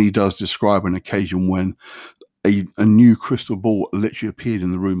 And he does describe an occasion when a new crystal ball literally appeared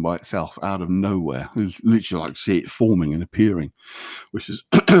in the room by itself out of nowhere. It was literally like see it forming and appearing, which is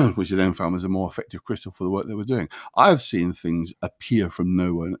then found was a more effective crystal for the work they were doing. I've seen things appear from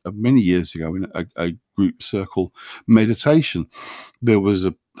nowhere. Many years ago in a group circle meditation, there's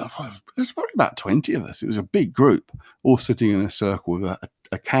probably about 20 of us. It was a big group, all sitting in a circle with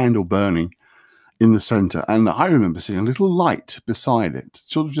a candle burning in the center, and I remember seeing a little light beside it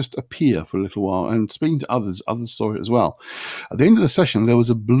sort of just appear for a little while, and speaking to others saw it as well. At the end of the session, there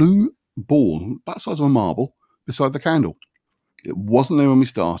was a blue ball about the size of a marble beside the candle. It wasn't there when we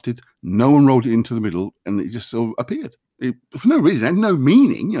started. No one rolled it into the middle, and it just sort of appeared. For no reason, it had no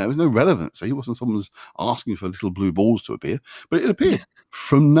meaning, there was no relevance. It wasn't someone was asking for little blue balls to appear, but it appeared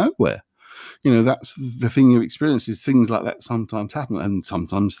from nowhere. That's the thing you experience, is things like that sometimes happen, and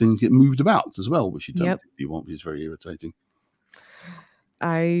sometimes things get moved about as well, which you don't want, which is very irritating.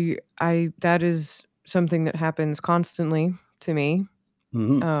 That is something that happens constantly to me.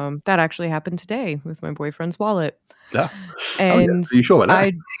 Mm-hmm. That actually happened today with my boyfriend's wallet. Yeah. And Are you sure about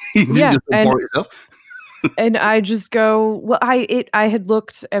that? He didn't just borrow it himself. And I just go, well, I had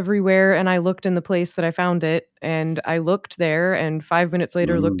looked everywhere, and I looked in the place that I found it, and I looked there, and 5 minutes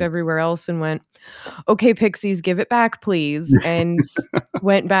later looked everywhere else and went, okay, Pixies, give it back, please. And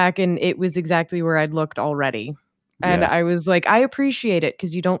went back, and it was exactly where I'd looked already. And I was like, I appreciate it,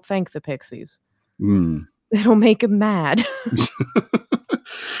 because you don't thank the Pixies. It'll make them mad.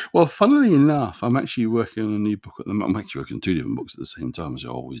 Well, funnily enough, I'm actually working on a new book at the moment. I'm actually working on 2 different books at the same time, as I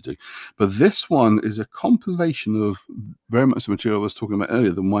always do. But this one is a compilation of very much the material I was talking about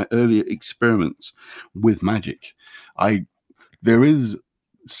earlier, my earlier experiments with magic. There is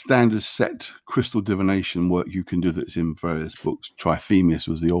standard set crystal divination work you can do that's in various books. Trithemius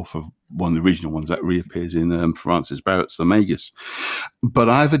was the author of one of the original ones that reappears in Francis Barrett's The Magus. But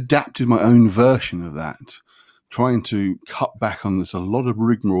I've adapted my own version of that, trying to cut back on this. A lot of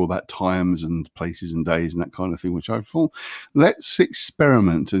rigmarole about times and places and days and that kind of thing, which I thought, let's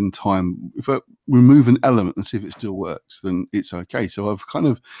experiment in time. If I remove an element and see if it still works, then it's okay. So I've kind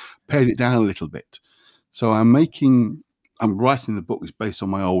of pared it down a little bit. So I'm writing the book is based on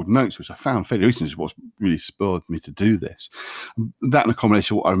my old notes, which I found fairly recently, is what's really spurred me to do this. That and a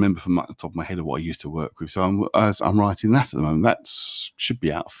combination of what I remember from the top of my head of what I used to work with. So I'm writing that at the moment. That should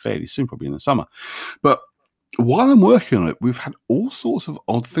be out fairly soon, probably in the summer. But while I'm working on it, we've had all sorts of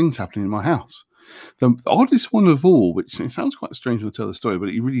odd things happening in my house. The oddest one of all, which it sounds quite strange when I tell the story, but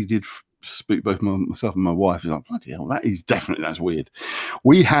it really did spook both myself and my wife. Is like, bloody hell, that's weird.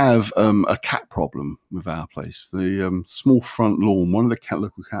 We have a cat problem with our place. The small front lawn, one of the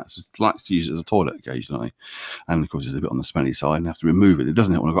local cats likes to use it as a toilet occasionally. And of course, it's a bit on the smelly side and have to remove it. It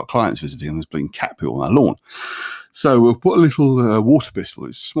doesn't help when I've got clients visiting and there's bleeding cat poo on our lawn. So we'll put a little water pistol.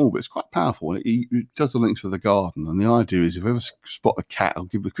 It's small, but it's quite powerful. And it does the links for the garden. And the idea is if I ever spot a cat, I'll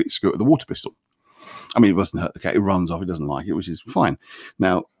give it a quick squirt with the water pistol. I mean, it doesn't hurt the cat. It runs off. It doesn't like it, which is fine.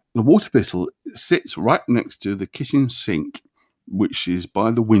 Now, the water pistol sits right next to the kitchen sink, which is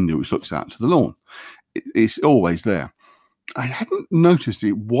by the window, which looks out to the lawn. It's always there. I hadn't noticed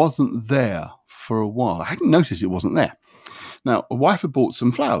it wasn't there for a while. I hadn't noticed it wasn't there. Now, my wife had bought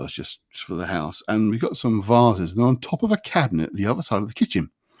some flowers just for the house, and we got some vases. They're on top of a cabinet at the other side of the kitchen.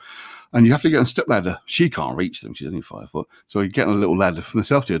 And you have to get on a step ladder. She can't reach them. She's only 5 foot. So you get on a little ladder for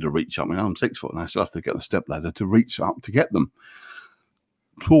myself to reach up. I mean, I'm 6 foot, and I still have to get on the step ladder to reach up to get them.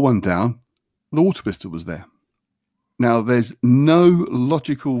 Pull one down. The water pistol was there. Now, there's no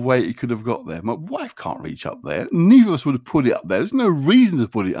logical way it could have got there. My wife can't reach up there. Neither of us would have put it up there. There's no reason to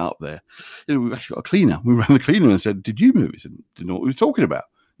put it up there. We've actually got a cleaner. We ran the cleaner and said, "Did you move it?" He said, "Didn't know what we were talking about."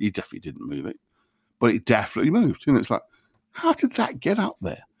 He definitely didn't move it, but it definitely moved. It's like, how did that get up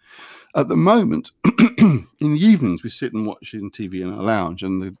there? At the moment, in the evenings, we sit and watch TV in our lounge,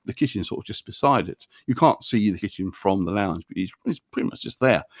 and the kitchen is sort of just beside it. You can't see the kitchen from the lounge, but it's pretty much just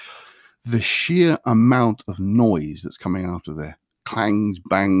there. The sheer amount of noise that's coming out of there, clangs,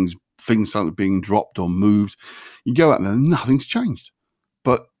 bangs, things started being dropped or moved. You go out there, nothing's changed.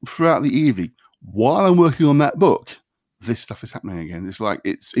 But throughout the evening, while I'm working on that book, this stuff is happening again. It's like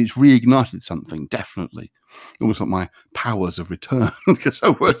it's reignited something, definitely. Almost like my powers have returned because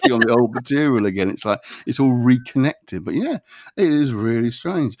I'm working on the old material again. It's like it's all reconnected. But yeah, it is really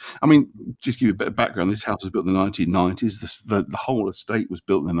strange. I mean, just to give you a bit of background, this house was built in the 1990s. The whole estate was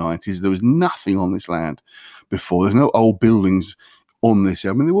built in the 90s. There was nothing on this land before. There's no old buildings on this.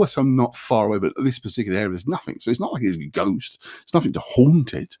 I mean, there were some not far away, but this particular area, there's nothing. So it's not like it's a ghost. It's nothing to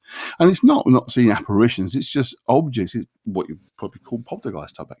haunt it. And it's not seeing apparitions. It's just objects. It's what you probably call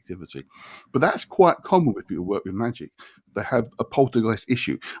poltergeist type activity. But that's quite common with people who work with magic. They have a poltergeist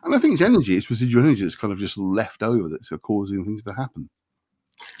issue. And I think it's energy. It's residual energy that's kind of just left over that's causing things to happen.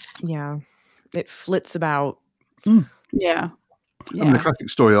 Yeah. It flits about. Yeah. I mean, the classic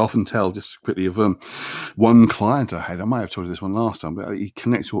story I often tell, just quickly, of one client I had. I might have told you this one last time, but it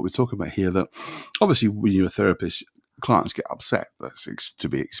connects to what we're talking about here. That obviously, when you're a therapist, clients get upset. That's to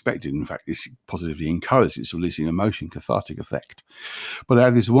be expected. In fact, it's positively encouraged. It's releasing emotion, cathartic effect. But I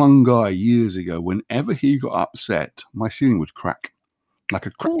had this one guy years ago. Whenever he got upset, my ceiling would crack, like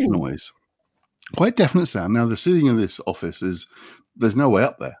a cracking noise. Quite definite sound. Now, the ceiling of this office there's no way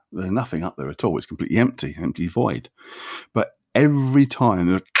up there. There's nothing up there at all. It's completely empty void. But every time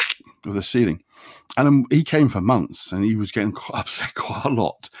of the ceiling, and he came for months, and he was getting upset quite a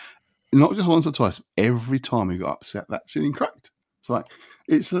lot. Not just once or twice. Every time he got upset, that ceiling cracked.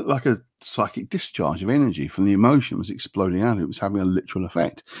 It's like a psychic discharge of energy from the emotion was exploding out. It was having a literal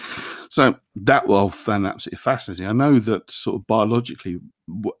effect. So that I found absolutely fascinating. I know that sort of biologically,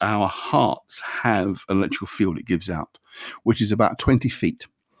 our hearts have an electrical field it gives out, which is about 20 feet.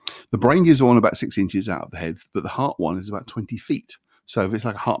 The brain gives one about 6 inches out of the head, but the heart one is about 20 feet. So if it's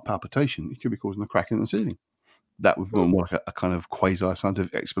like a heart palpitation, it could be causing a crack in the ceiling. That would be more like a kind of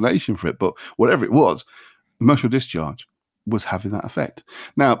quasi-scientific explanation for it. But whatever it was, emotional discharge was having that effect.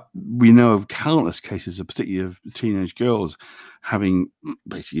 Now, we know of countless cases, particularly of teenage girls having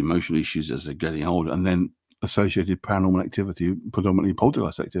basically emotional issues as they're getting older, and then associated paranormal activity, predominantly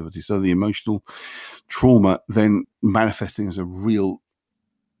poltergeist activity. So the emotional trauma then manifesting as a real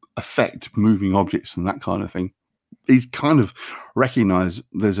effect, moving objects and that kind of thing. He's kind of recognized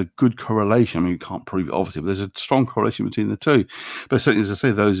there's a good correlation. I mean, you can't prove it, obviously, but there's a strong correlation between the two. But certainly, as I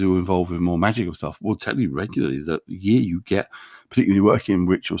say, those who are involved with more magical stuff will tell you regularly that, you get, particularly working in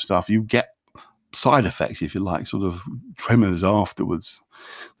ritual stuff, you get side effects, if you like, sort of tremors afterwards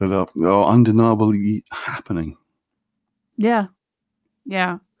that are undeniably happening. Yeah.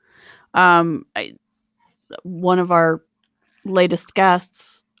 Yeah. One of our latest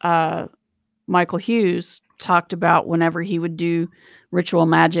guests, Michael Hughes, talked about whenever he would do ritual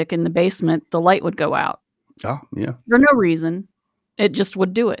magic in the basement, the light would go out. Oh, yeah. For no reason. It just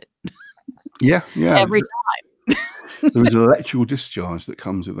would do it. Yeah. Every time. There is an electrical discharge that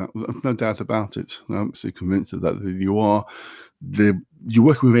comes with that. No doubt about it. I'm so convinced of that. You're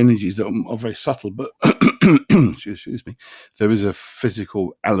working with energies that are very subtle, but excuse me, there is a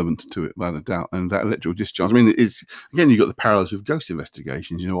physical element to it, without a doubt. And that electrical discharge, I mean, you've got the parallels with ghost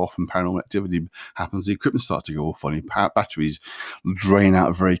investigations. Often paranormal activity happens, the equipment starts to go off on you, batteries drain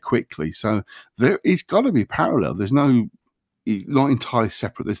out very quickly. So it's got to be parallel. There's not entirely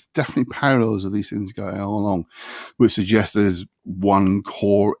separate. There's definitely parallels of these things going along, which suggests there's one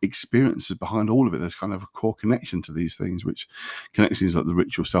core experience behind all of it. There's kind of a core connection to these things, which connects things like the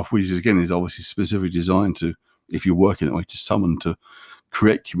ritual stuff, which is obviously specifically designed to, if you're working that way, to summon, to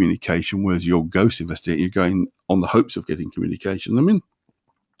create communication, whereas your ghost investigator, you're going on the hopes of getting communication. I mean,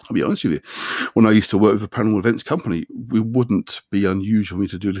 I'll be honest with you, when I used to work with a paranormal events company, it wouldn't be unusual for me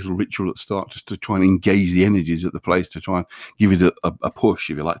to do a little ritual at the start just to try and engage the energies at the place, to try and give it a push,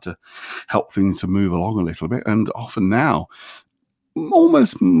 if you like, to help things to move along a little bit. And often now,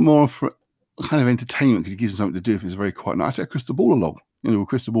 almost more for kind of entertainment, because it gives them something to do if it's very quiet night. I take a crystal ball along. A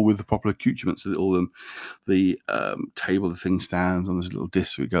crystal ball with the proper accoutrements, all the table the thing stands on, this little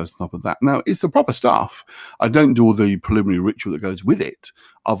disc that goes on top of that. Now, it's the proper stuff. I don't do all the preliminary ritual that goes with it,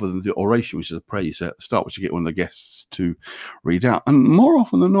 other than the oration, which is a prayer you say at the start, which you get one of the guests to read out. And more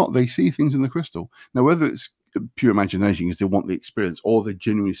often than not, they see things in the crystal. Now, whether it's pure imagination because they want the experience, or they're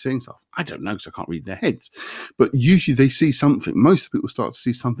genuinely seeing stuff. I don't know because I can't read their heads. But usually they see something. Most people start to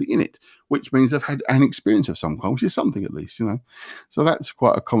see something in it, which means they've had an experience of some kind, which is something at least, So that's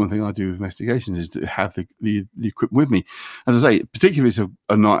quite a common thing I do with investigations, is to have the equipment with me. As I say, particularly if it's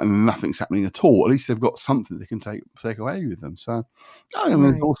a night and nothing's happening at all, at least they've got something they can take away with them. So,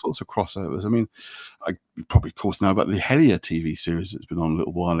 there's all sorts of crossovers. I mean, I probably, of course, know about the Hellier TV series that's been on a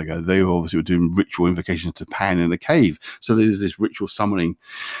little while ago. They obviously were doing ritual invocations to Pan in a cave. So there's this ritual summoning.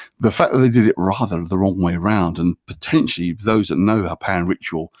 The fact that they did it rather the wrong way around, and potentially those that know how Pan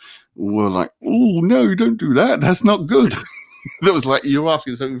ritual were like, oh, no, don't do that. That's not good. That was like, you're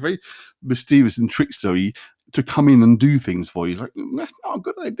asking something very mischievous and trickstery to come in and do things for you. It's like, that's not a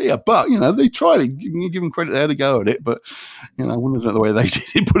good idea. But, they tried it. You give them credit, they had a go at it. But, I wouldn't have done it the way they did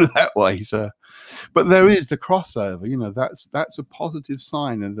it, put it that way. So, but there is the crossover, that's a positive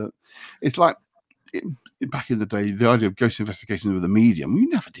sign. And that it's like, back in the day, the idea of ghost investigations with a medium, we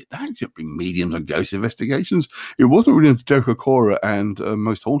never did that. You didn't bring mediums on ghost investigations. It wasn't really until Derek Acorah and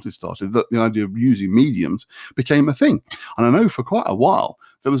Most Haunted started that the idea of using mediums became a thing. And I know for quite a while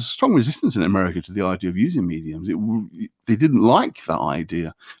there was a strong resistance in America to the idea of using mediums. They didn't like that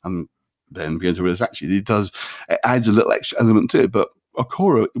idea, and then began to realize actually it adds a little extra element to it. But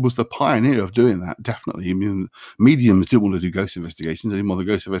Acorah was the pioneer of doing that, definitely. I mean, mediums didn't want to do ghost investigations anymore. The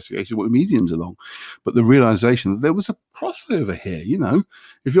ghost investigations wanted mediums along. But the realization that there was a crossover here,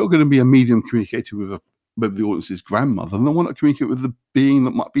 if you're going to be a medium communicating with maybe the audience's grandmother, then why not communicate with the being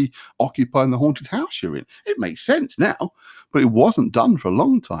that might be occupying the haunted house you're in? It makes sense now, but it wasn't done for a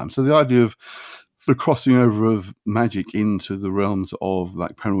long time. So the idea of the crossing over of magic into the realms of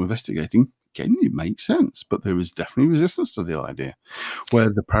like paranormal investigating, again, it makes sense, but there is definitely resistance to the idea. Where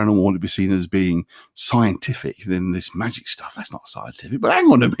the paranormal want to be seen as being scientific, then this magic stuff, that's not scientific. But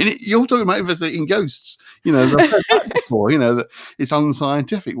hang on a minute, you're talking about investigating ghosts. I've heard that before, that it's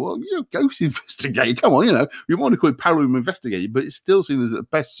unscientific. Well, you're a ghost investigator. Come on, we want to call it paranormal investigating, but it's still seen as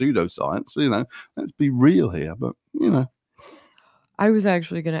at best pseudoscience. Let's be real here. But, I was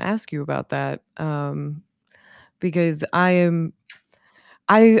actually going to ask you about that because I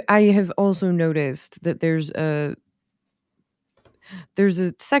have also noticed that there's a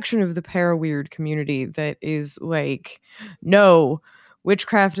section of the para-weird community that is like, no,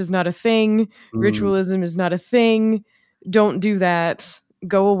 witchcraft is not a thing, ritualism is not a thing, don't do that,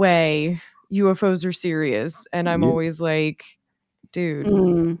 go away, UFOs are serious. And I'm always like,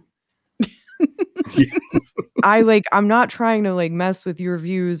 dude. I'm not trying to mess with your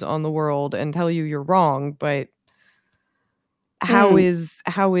views on the world and tell you you're wrong, but how is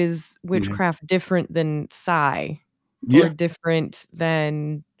witchcraft different than psi, or different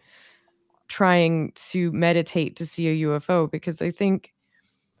than trying to meditate to see a UFO? Because I think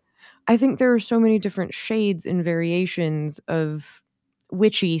there are so many different shades and variations of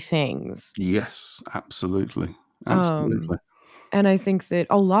witchy things. Yes, absolutely. And I think that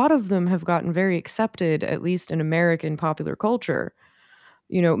a lot of them have gotten very accepted, at least in American popular culture.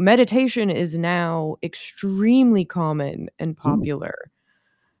 Meditation is now extremely common and popular.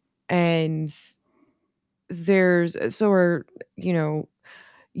 And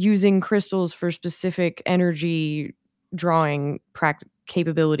using crystals for specific energy drawing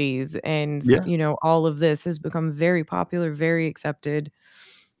capabilities, and all of this has become very popular, very accepted.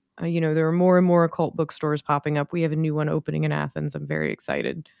 There are more and more occult bookstores popping up. We have a new one opening in Athens. I'm very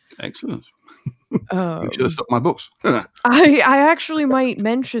excited. Excellent. You should have stopped my books. I actually might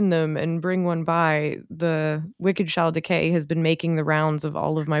mention them and bring one by. The Wicked Shall Decay has been making the rounds of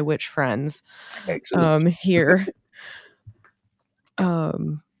all of my witch friends. Excellent. Here.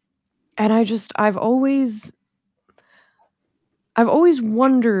 And I've always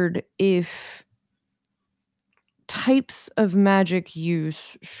wondered if types of magic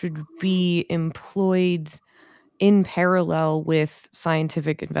use should be employed in parallel with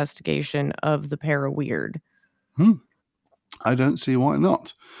scientific investigation of the para-weird. I don't see why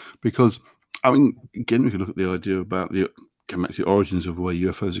not. Because, again, we could look at the idea about the origins of where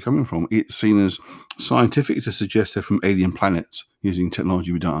UFOs are coming from. It's seen as scientific to suggest they're from alien planets using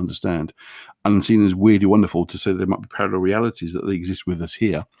technology we don't understand, and seen as weirdly wonderful to say there might be parallel realities that they exist with us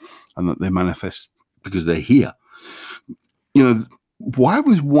here and that they manifest because they're here. Why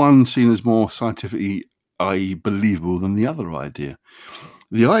was one seen as more scientifically, i.e. believable, than the other idea?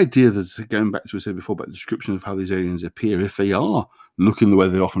 The idea that, going back to what I said before about the description of how these aliens appear, if they are looking the way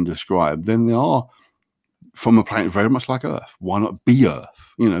they're often described, then they are from a planet very much like Earth. Why not be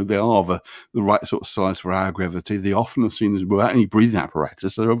Earth? They are the right sort of size for our gravity. They often are seen as without any breathing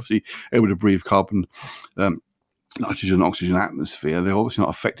apparatus. They're obviously able to breathe carbon nitrogen, oxygen atmosphere. They're obviously not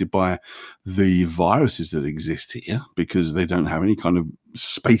affected by the viruses that exist here because they don't have any kind of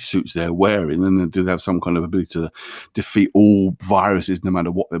spacesuits they're wearing, and they do have some kind of ability to defeat all viruses, no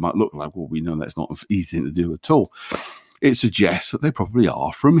matter what they might look like. Well, we know that's not an easy thing to do at all. It suggests that they probably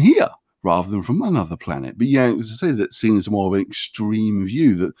are from here rather than from another planet. But yeah, as I say, that seems more of an extreme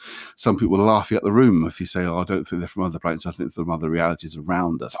view that some people will laugh you out the room if you say, I don't think they're from other planets, I think they're from other realities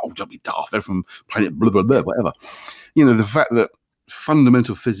around us. Oh, don't be daft, they're from planet blah, blah, blah, whatever. The fact that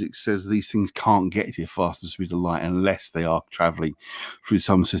fundamental physics says these things can't get here faster than the speed of light unless they are traveling through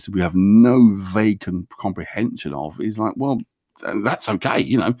some system we have no vague comprehension of is like, well, that's okay.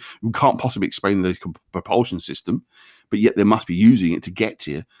 We can't possibly explain the propulsion system, but yet they must be using it to get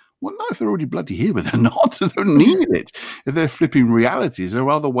here. Well, no, if they're already bloody here, but they're not. They don't need it. If they're flipping realities, there are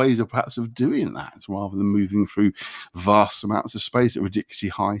other ways of perhaps of doing that rather than moving through vast amounts of space at ridiculously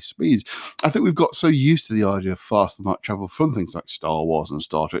high speeds. I think we've got so used to the idea of faster light travel from things like Star Wars and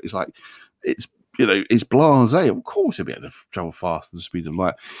Star Trek. It's like, it's blasé. Of course you'll be able to travel faster than the speed of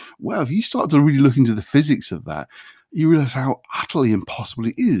light. Well, if you start to really look into the physics of that, you realize how utterly impossible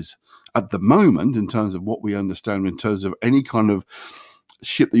it is at the moment in terms of what we understand, in terms of any kind of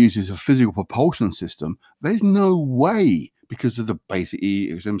ship that uses a physical propulsion system. There's no way, because of the basic E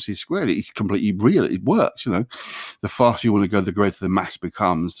equals mc squared. It's completely real. It works. The faster you want to go, the greater the mass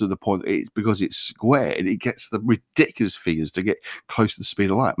becomes, to the point that because it's squared, it gets the ridiculous figures to get close to the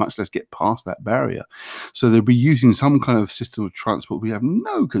speed of light, much less get past that barrier. So they'll be using some kind of system of transport we have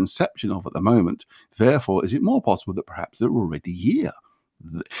no conception of at the moment. Therefore, is it more possible that perhaps they're already here?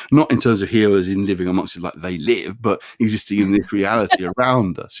 Not in terms of heroes in living amongst it like they live, but existing in this reality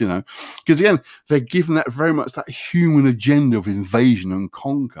around us, because again, they're given that very much that human agenda of invasion and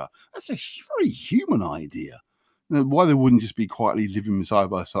conquer. That's a very human idea. Why they wouldn't just be quietly living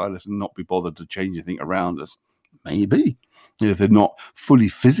side by side us and not be bothered to change anything around us? Maybe. If they're not fully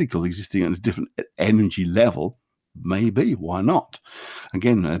physical, existing at a different energy level, maybe. Why not?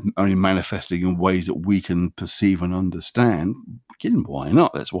 Again, only manifesting in ways that we can perceive and understand. Again, why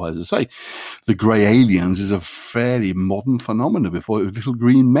not? That's why, as I say, the grey aliens is a fairly modern phenomenon. Before it was little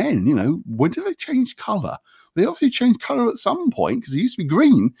green men. When did they change colour? They obviously changed colour at some point because they used to be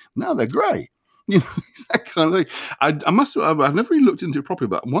green. Now they're grey. It's that kind of thing. I've never really looked into it properly,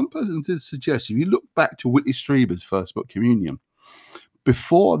 but one person did suggest, if you look back to Whitley Strieber's first book, Communion,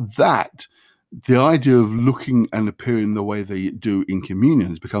 before that, the idea of looking and appearing the way they do in Communion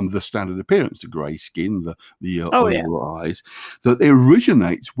has become the standard appearance, the grey skin, the oval eyes, that it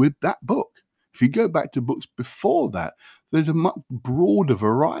originates with that book. If you go back to books before that, there's a much broader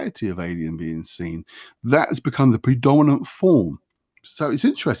variety of alien beings seen. That has become the predominant form. So it's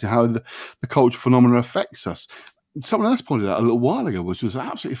interesting how the cultural phenomena affects us. Someone else pointed out a little while ago, which was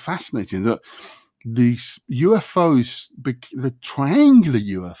absolutely fascinating, that the UFOs, the triangular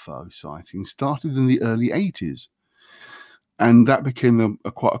UFO sighting started in the early 80s. And that became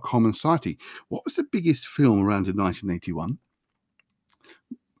quite a common sighting. What was the biggest film around in 1981?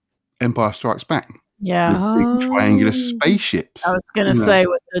 Empire Strikes Back. Yeah. Big triangular spaceships. I was going to say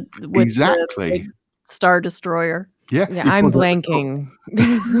with exactly. The Star Destroyer. Yeah, I'm blanking.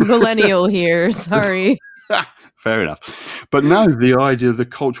 Millennial here. Sorry. Fair enough. But no, the idea of the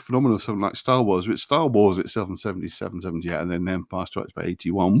cultural phenomenon of something like Star Wars, which Star Wars itself in 77, 78, and then Empire Strikes Back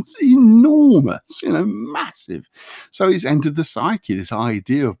 81 was enormous, massive. So it's entered the psyche, this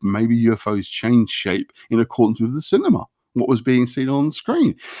idea of maybe UFOs change shape in accordance with the cinema, what was being seen on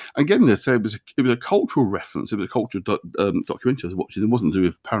screen. Again, they say it was a cultural reference. It was a cultural documentary I was watching. It wasn't to do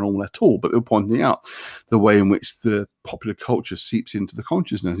with paranormal at all, but they were pointing out the way in which the popular culture seeps into the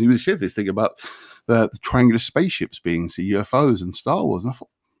consciousness. And he said this thing about the triangular spaceships being UFOs and Star Wars. And I thought,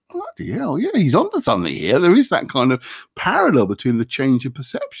 bloody hell, yeah, he's onto something here. There is that kind of parallel between the change in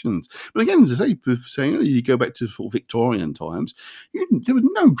perceptions. But again, as I say, saying you go back to sort of Victorian times, there were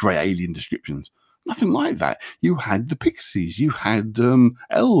no grey alien descriptions. Nothing like that. You had the pixies, you had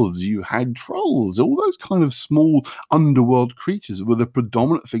elves, you had trolls, all those kind of small underworld creatures were the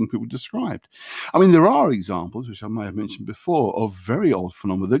predominant thing people described. I mean, there are examples, which I may have mentioned before, of very old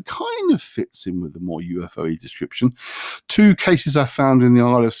phenomena that kind of fits in with the more UFO-y description. Two cases I found in the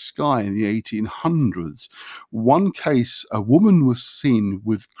Isle of Skye in the 1800s. One case, a woman was seen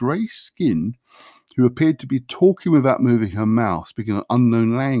with grey skin who appeared to be talking without moving her mouth, speaking an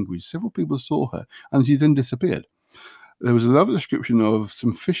unknown language. Several people saw her, and she then disappeared. There was another description of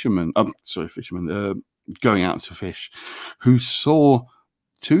some fishermen going out to fish, who saw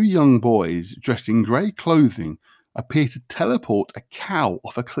two young boys dressed in grey clothing appear to teleport a cow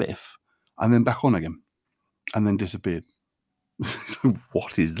off a cliff and then back on again, and then disappeared.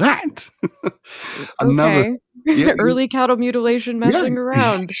 What is that? Another early cattle mutilation messing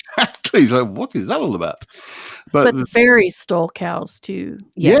around. Exactly. So what is that all about? But fairy stole cows too.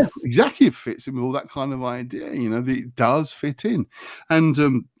 Yes. Yeah, exactly. It fits in with all that kind of idea. It does fit in. And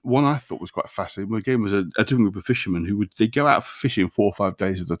one I thought was quite fascinating, again, was a different group of fishermen who they go out for fishing 4 or 5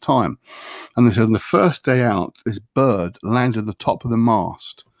 days at a time. And they said on the first day out, this bird landed at the top of the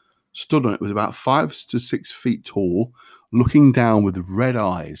mast, stood on it, was about 5 to 6 feet tall, looking down with red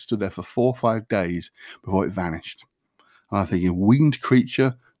eyes, stood there for 4 or 5 days before it vanished. And I'm thinking, winged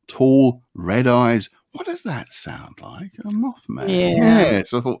creature, tall, red eyes. What does that sound like? A Mothman. Yeah.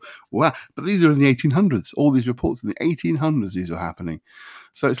 So I thought, wow. But these are in the 1800s. All these reports in the 1800s, these are happening.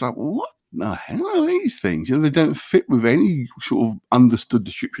 So it's like, what the hell are these things? They don't fit with any sort of understood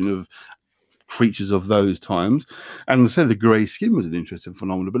description of creatures of those times. And I said the grey skin was an interesting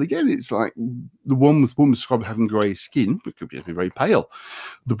phenomenon. But again, it's like the woman described having grey skin, but could just be very pale.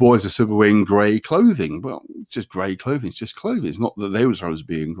 The boys are sort of wearing grey clothing. Well, just grey clothing. It's just clothing. It's not that they were supposed to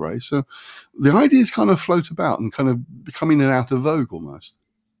be being grey. So the ideas kind of float about and kind of become in and out of vogue almost.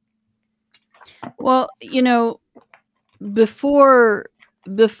 Well, before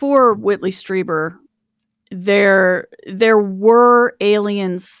Whitley Strieber, there were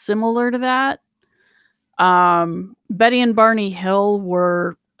aliens similar to that. Betty and Barney Hill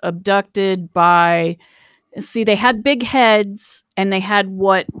were abducted by, they had big heads and they had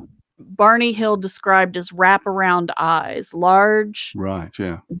what Barney Hill described as wraparound eyes, large, right?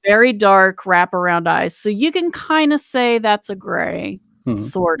 Yeah, very dark wraparound eyes. So you can kind of say that's a gray,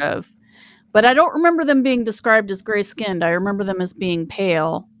 sort of. But I don't remember them being described as gray skinned. I remember them as being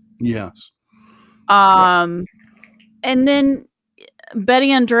pale. Yes. And then Betty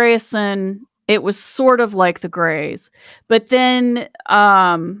Andreasson, it was sort of like the Greys. But then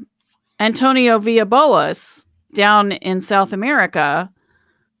Antonio Villas-Boas down in South America,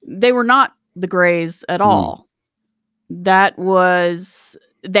 they were not the Greys at all. They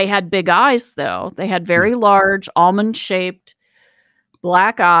had big eyes, though. They had very large, almond-shaped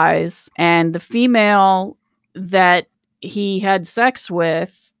black eyes. And the female that he had sex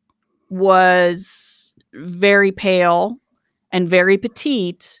with was very pale and very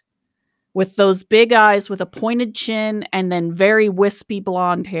petite, with those big eyes with a pointed chin and then very wispy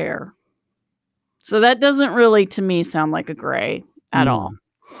blonde hair. So that doesn't really, to me, sound like a gray at all.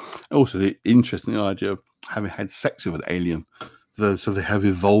 Also, the interesting idea of having had sex with an alien, so they have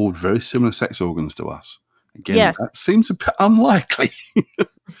evolved very similar sex organs to us. Again, yes. That seems a bit unlikely.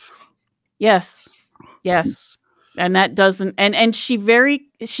 Yes. And that doesn't, and she very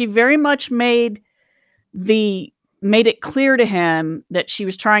much made it clear to him that she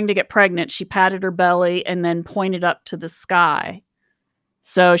was trying to get pregnant. She patted her belly and then pointed up to the sky.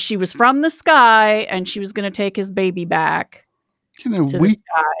 So she was from the sky and she was going to take his baby back to the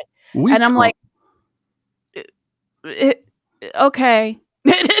sky. And I'm like, okay.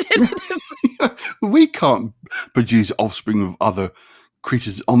 We can't produce offspring of other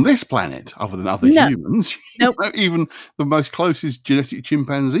creatures on this planet other than other humans. Nope. Even the most closest genetic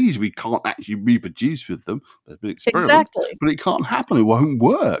chimpanzees, we can't actually reproduce with them. There's been experiments, exactly. But it can't happen. It won't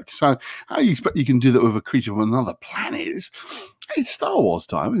work. So how do you expect you can do that with a creature from another planet? It's Star Wars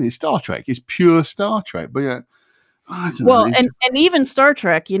time, isn't it? Star Trek. It's pure Star Trek. But yeah, I don't know. And even Star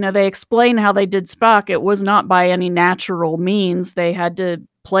Trek, they explain how they did Spock. It was not by any natural means. They had to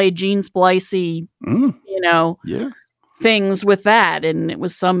play gene splicey, things with that, and it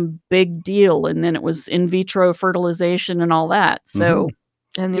was some big deal. And then it was in vitro fertilization and all that. So,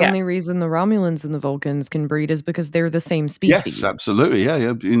 and the only reason the Romulans and the Vulcans can breed is because they're the same species. Yes, absolutely.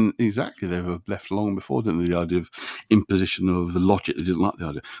 Yeah. Exactly. They were left long before, didn't they? The idea of imposition of the logic. They didn't like the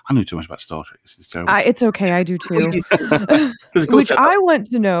idea. I knew too much about Star Trek. It's terrible. It's okay. I do too. Which I want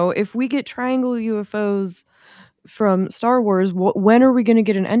to know, if we get triangle UFOs from Star Wars, when are we going to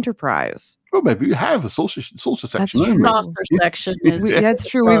get an Enterprise? Well, maybe we have a saucer section. That's true. Saucer section is. That's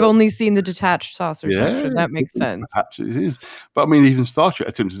true. We've only seen the detached saucer section. That makes sense. Perhaps it is. But I mean, even Star Trek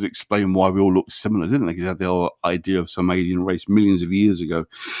attempted to explain why we all look similar, didn't they? Because they had the whole idea of some alien race millions of years ago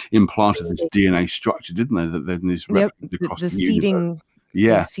implanted this DNA structure, didn't they? That then this across the seeding.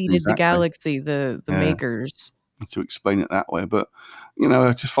 Seeded the galaxy, the makers. To explain it that way. But,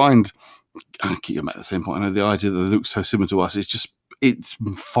 I just find, I keep going back to the same point, I know the idea that they look so similar to us, it's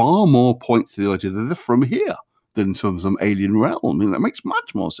far more points to the idea that they're from here than from some alien realm. I mean, that makes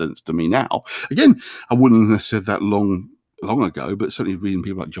much more sense to me now. Again, I wouldn't have said that long ago, but certainly reading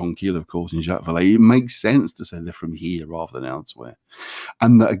people like John Keel, of course, and Jacques Vallée, it makes sense to say they're from here rather than elsewhere.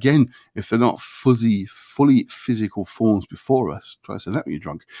 And that, again, if they're not fully physical forms before us, try to say that when you're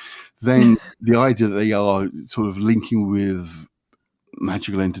drunk, then the idea that they are sort of linking with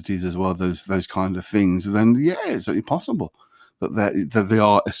magical entities as well, those kind of things, then yeah, it's certainly possible that they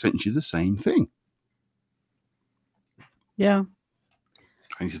are essentially the same thing. Yeah.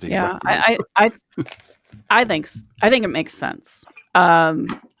 Yeah, I think it makes sense.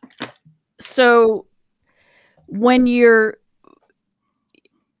 So when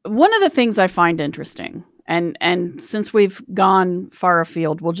one of the things I find interesting, and since we've gone far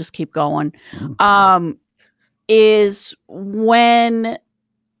afield, we'll just keep going, is when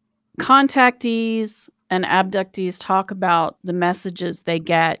contactees and abductees talk about the messages they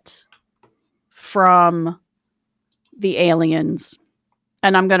get from the aliens.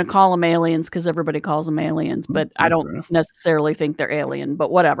 And I'm going to call them aliens because everybody calls them aliens, but I don't necessarily think they're alien,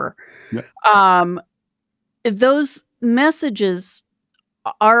 but whatever. Yeah. Those messages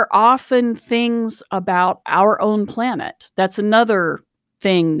are often things about our own planet. That's another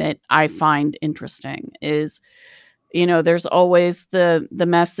thing that I find interesting is, there's always the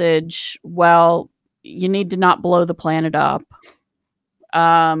message, well, you need to not blow the planet up.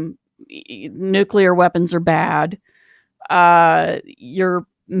 Nuclear weapons are bad. You're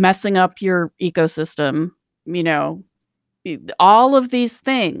messing up your ecosystem, all of these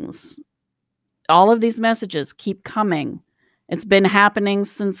things, all of these messages keep coming. It's been happening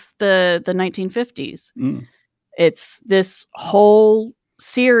since the 1950s. It's this whole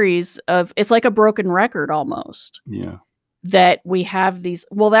series of, it's like a broken record almost. Yeah. That we have these,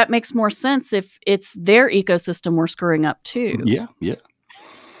 well, that makes more sense if it's their ecosystem we're screwing up too. Yeah.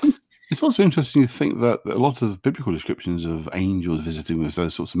 It's also interesting to think that a lot of biblical descriptions of angels visiting with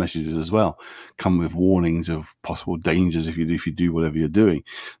those sorts of messages as well come with warnings of possible dangers if you do whatever you're doing.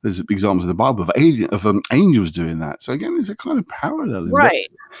 There's examples in the Bible of angels doing that. So again, it's a kind of parallel. Right.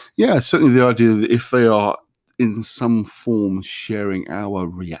 Yeah, certainly the idea that if they are in some form sharing our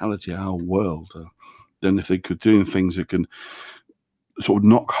reality, our world, then if they could do things that can sort of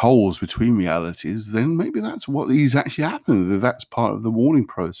knock holes between realities, then maybe that's what is actually happening. That's part of the warning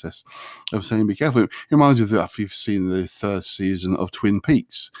process of saying be careful. It reminds me of if you've seen the third season of Twin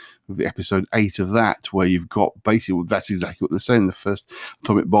Peaks, with the episode 8 of that, where you've got basically, that's exactly what they're saying. The first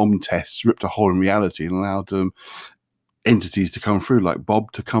atomic bomb tests ripped a hole in reality and allowed entities to come through, like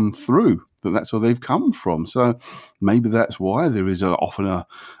Bob to come through. That's where they've come from. So maybe that's why there is often a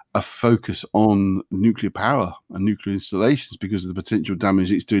focus on nuclear power and nuclear installations, because of the potential damage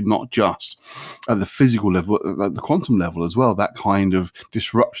it's doing, not just at the physical level, but at the quantum level as well. That kind of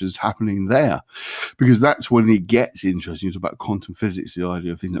disruption is happening there, because that's when it gets interesting. You talk about quantum physics, the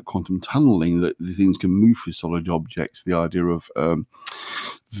idea of things like quantum tunneling, that the things can move through solid objects, the idea of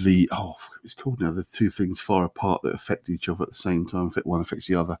it's called now, the two things far apart that affect each other at the same time. One affects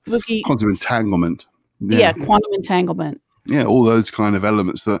the other. Quantum entanglement. Yeah, quantum entanglement. Yeah, all those kind of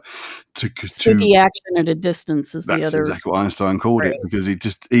elements that spooky action at a distance is the other. That's exactly what Einstein called it, because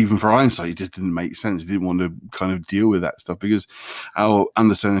even for Einstein, it just didn't make sense. He didn't want to kind of deal with that stuff, because our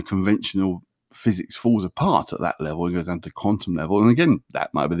understanding of conventional physics falls apart at that level and goes down to quantum level. And again,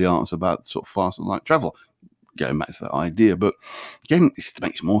 that might be the answer about sort of faster light travel, going back to that idea. But again, it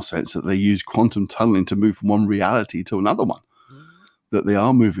makes more sense that they use quantum tunneling to move from one reality to another one, that they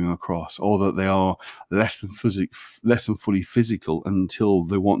are moving across, or that they are less than fully physical until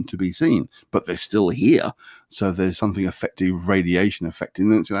they want to be seen, but they're still here. So there's something effective, radiation affecting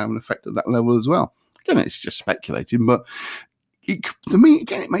them. It's going to have an effect at that level as well. Again, it's just speculating, but to me,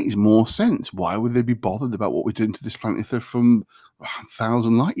 again, it makes more sense. Why would they be bothered about what we're doing to this planet if they're from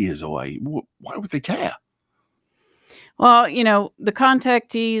 1,000 light years away? Why would they care? Well, the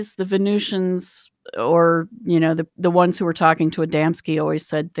contactees, the Venusians, or, the ones who were talking to Adamski always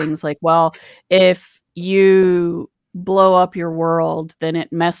said things like, well, if you blow up your world, then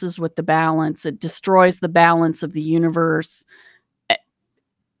it messes with the balance. It destroys the balance of the universe.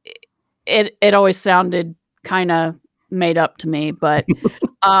 It always sounded kind of made up to me, but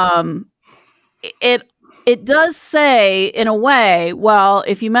it does say, in a way, well,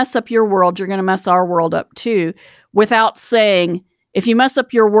 if you mess up your world, you're going to mess our world up too, without saying, if you mess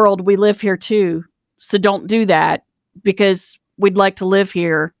up your world, we live here too. So don't do that, because we'd like to live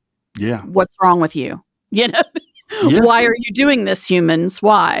here. Yeah. What's wrong with you? Yeah. Why are you doing this, humans?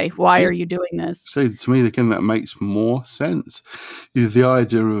 Why are you doing this? So to me, again, that makes more sense. The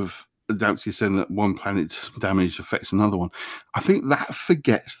idea of Adamski saying that one planet's damage affects another one, I think that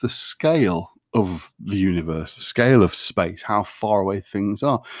forgets the scale of the universe, the scale of space, how far away things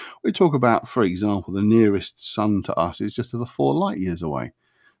are. We talk about, for example, the nearest sun to us is just over 4 light years away.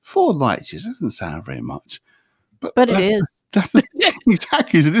 4 light years doesn't sound very much, but it is. That's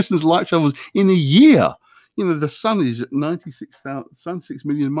exactly the distance light travels in a year. The sun is at 96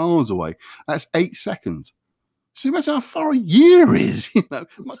 million miles away. That's 8 seconds. So imagine how far a year is,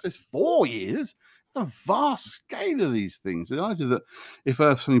 much less 4 years. The vast scale of these things. The idea that if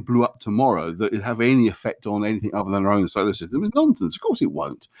Earth suddenly blew up tomorrow, that it'd have any effect on anything other than our own solar system is nonsense. Of course it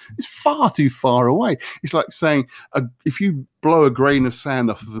won't. It's far too far away. It's like saying if you blow a grain of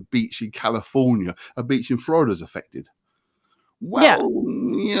sand off of a beach in California, a beach in Florida is affected. Well,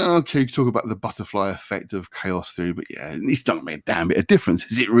 yeah, okay, you talk about the butterfly effect of chaos theory, but yeah, it's not going to make a damn bit of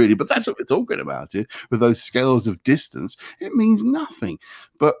difference, is it really? But that's what we're talking about here. With those scales of distance, it means nothing.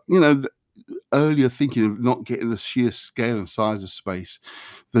 But, the earlier thinking of not getting the sheer scale and size of space,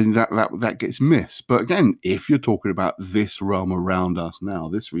 then that gets missed. But again, if you're talking about this realm around us now,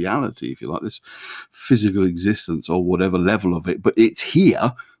 this reality, if you like, this physical existence or whatever level of it, but it's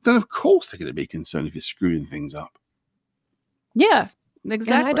here, then of course they're going to be concerned if you're screwing things up. Yeah,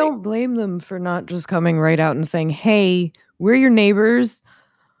 exactly. And I don't blame them for not just coming right out and saying, hey, we're your neighbors.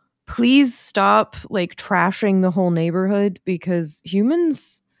 Please stop trashing the whole neighborhood, because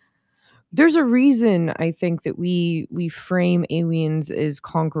humans, there's a reason I think that we frame aliens as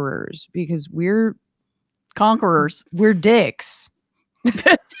conquerors, because we're conquerors. We're dicks.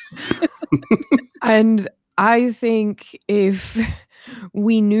 And I think if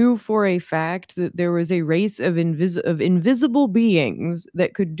we knew for a fact that there was a race of invisible beings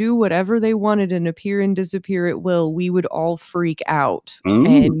that could do whatever they wanted and appear and disappear at will, we would all freak out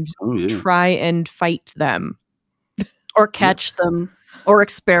and try and fight them. Or catch them, or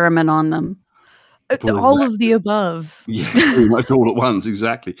experiment on them. All of the above. Yeah, pretty much all at once,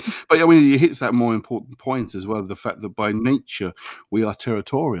 exactly. But I mean, it hits that more important point as well, the fact that by nature, we are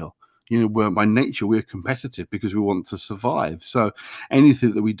territorial. By nature, we're competitive because we want to survive. So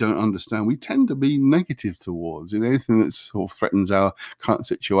anything that we don't understand, we tend to be negative towards. Anything that sort of threatens our current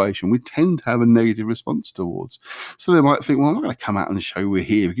situation, we tend to have a negative response towards. So they might think, well, I'm not going to come out and show we're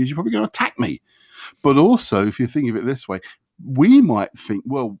here because you're probably going to attack me. But also, if you think of it this way, we might think,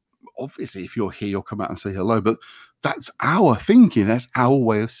 well, obviously, if you're here, you'll come out and say hello. But that's our thinking. That's our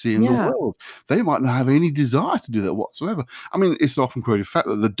way of seeing the world. They might not have any desire to do that whatsoever. I mean, it's an often quoted fact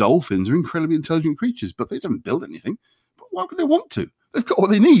that the dolphins are incredibly intelligent creatures, but they don't build anything. But why would they want to? They've got what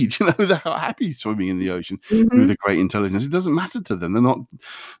they need. They're happy swimming in the ocean with a great intelligence. It doesn't matter to them.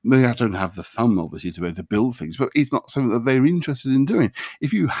 They don't have the thumb, obviously, to be able to build things, but it's not something that they're interested in doing.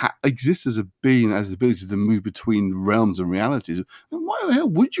 If you exist as a being, as the ability to move between realms and realities, then why the hell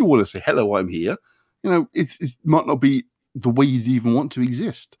would you want to say, hello, I'm here? It might not be the way you'd even want to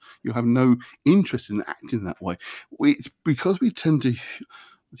exist. You have no interest in acting that way. It's because we tend to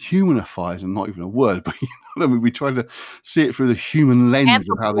humanify is not even a word, but we try to see it through the human lens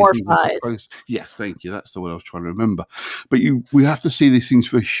of how these things are supposed. Yes, thank you. That's the word I was trying to remember. But we have to see these things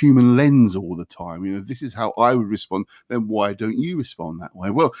through a human lens all the time. This is how I would respond. Then why don't you respond that way?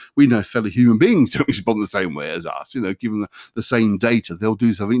 Well, we know fellow human beings don't respond the same way as us. Given the same data, they'll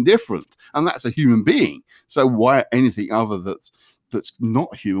do something different, and that's a human being. So why anything other that's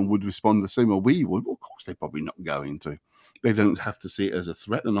not human would respond the same way we would? Well, of course, they're probably not going to. They don't have to see it as a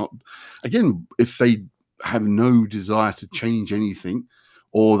threat. They're not. Again, if they have no desire to change anything,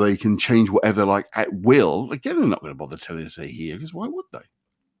 or they can change whatever like at will, again, they're not going to bother telling us they're here, because why would they?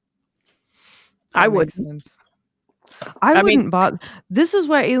 I wouldn't. I wouldn't bother. This is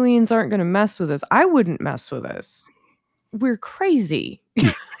why aliens aren't going to mess with us. I wouldn't mess with us. We're crazy.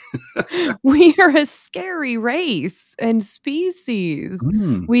 We are a scary race and species.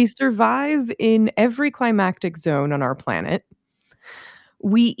 We survive in every climactic zone on our planet.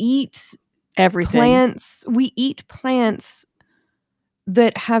 We eat everything. Plants. We eat plants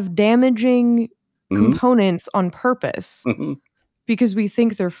that have damaging components on purpose because we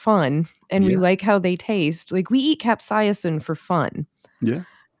think they're fun and we like how they taste. We eat capsaicin for fun. Yeah.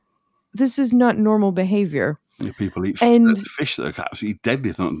 This is not normal behavior. Yeah, people eat fish that are absolutely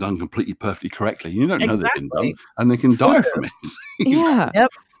deadly if they're not done completely perfectly correctly. You don't know they've been done, and they can die from it. Yeah. Yep.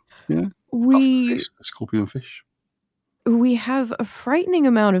 Yeah. Scorpion fish. We have a frightening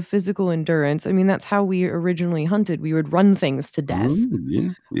amount of physical endurance. I mean, that's how we originally hunted. We would run things to death.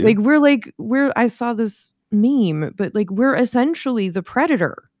 I saw this meme, but we're essentially the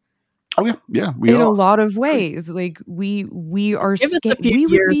predator. Oh yeah, we are. In a lot of ways. We are scared. We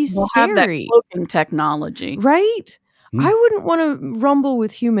would be scary. We'll have that cloaking technology. Right? I wouldn't want to rumble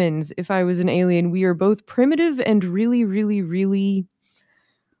with humans if I was an alien. We are both primitive and really, really, really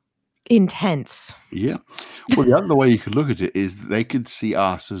intense. Yeah. Well, the other way you could look at it is they could see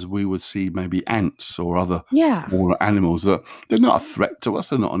us as we would see maybe ants or other smaller animals, that they're not a threat to us.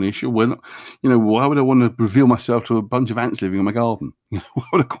 They're not an issue. We're not, why would I want to reveal myself to a bunch of ants living in my garden? Why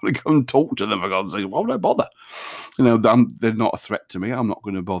would I want to go and talk to them, for God's sake? Why would I bother? They're not a threat to me. I'm not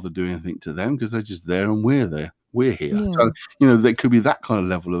going to bother doing anything to them because they're just there and we're there. We're here. Yeah. So, there could be that kind of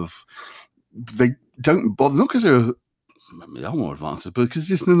level of, they don't bother, not because they're more advanced, but because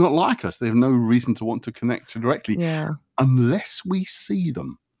they're not like us. They have no reason to want to connect directly unless we see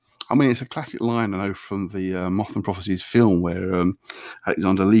them. I mean, it's a classic line, I know, from the Moth and Prophecies film, where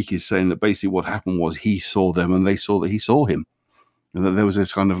Alexander Leake is saying that basically what happened was he saw them and they saw that he saw him. And that there was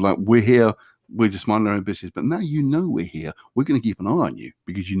this kind of like, we're here, we're just minding our own business, but now we're here. We're going to keep an eye on you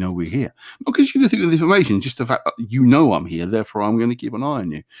because we're here. Not because you're going to think of the information, just the fact that I'm here, therefore I'm going to keep an eye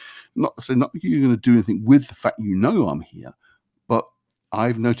on you. Not that you're going to do anything with the fact I'm here, but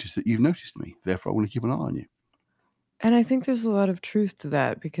I've noticed that you've noticed me, therefore I want to keep an eye on you. And I think there's a lot of truth to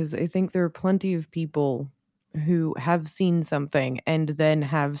that, because I think there are plenty of people who have seen something and then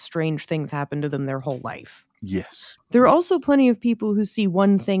have strange things happen to them their whole life. Yes. There are also plenty of people who see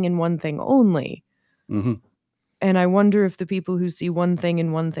one thing and one thing only. Mm-hmm. And I wonder if the people who see one thing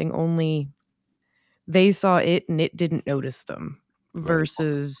and one thing only, they saw it and it didn't notice them,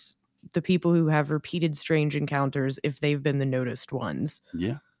 versus the people who have repeated strange encounters, if they've been the noticed ones.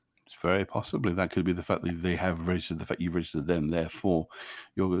 Yeah. It's very possibly that could be the fact that they have registered, the fact you've registered them, therefore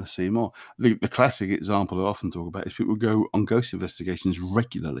you're going to see more. The classic example I often talk about is people go on ghost investigations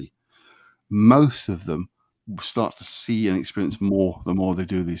regularly. Most of them start to see and experience more the more they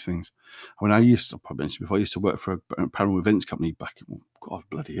do these things. I mean, I used to work for a paranormal events company back, God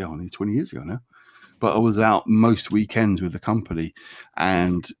bloody hell, only 20 years ago now. But I was out most weekends with the company,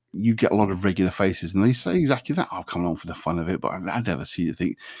 and you get a lot of regular faces, and they say exactly that. I'll come along for the fun of it, but I'd never see you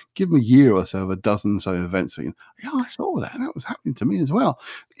think, give them a year or so of a dozen or so events, thinking, yeah, I saw that, and that was happening to me as well.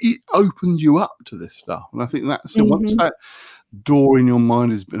 It opens you up to this stuff. And I think that's once that door in your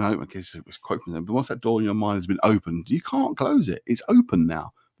mind has been opened, okay, so it was quite from them, but once that door in your mind has been opened, you can't close it. It's open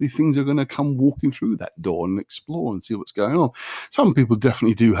now. These things are going to come walking through that door and explore and see what's going on. Some people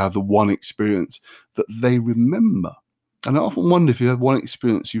definitely do have the one experience that they remember. And I often wonder, if you have one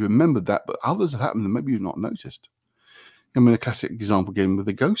experience, you remembered that, but others have happened and maybe you've not noticed. I mean, a classic example again with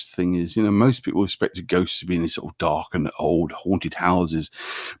the ghost thing is, most people expect ghosts to be in these sort of dark and old haunted houses,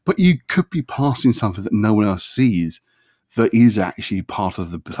 but you could be passing something that no one else sees that is actually part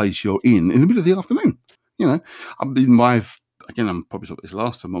of the place you're in the middle of the afternoon. I'm probably talking this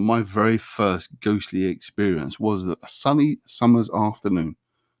last time, but my very first ghostly experience was a sunny summer's afternoon.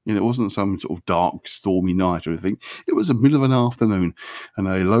 It wasn't some sort of dark, stormy night or anything. It was the middle of an afternoon in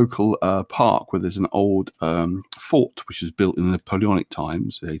a local park where there's an old fort, which was built in the Napoleonic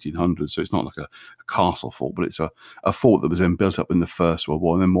times, the 1800s. So it's not like a castle fort, but it's a fort that was then built up in the First World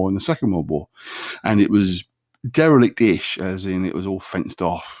War and then more in the Second World War. And it was derelict-ish, as in it was all fenced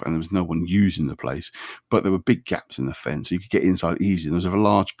off and there was no one using the place, but there were big gaps in the fence so you could get inside easy. And there was a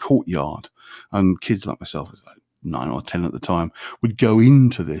large courtyard, and kids like myself, it was like 9 or 10 at the time, would go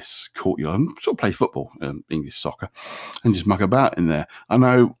into this courtyard and sort of play football, English soccer, and just muck about in there. I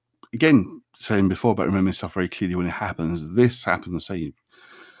know, again, saying before about remembering stuff very clearly when it happens. This happened, say,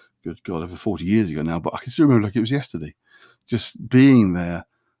 good God, over 40 years ago now, but I can still remember like it was yesterday, just being there,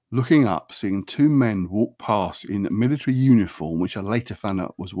 looking up, seeing two men walk past in military uniform, which I later found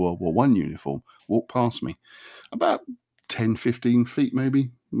out was World War I uniform, walk past me. About 10, 15 feet, maybe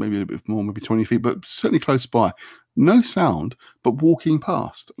a little bit more, maybe 20 feet, but certainly close by. No sound, but walking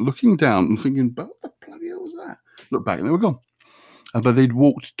past, looking down and thinking, but what the bloody hell was that? Look back and they were gone. But they'd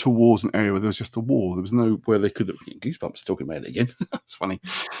walked towards an area where there was just a wall. There was nowhere they could have. Goosebumps talking about it again. It's funny.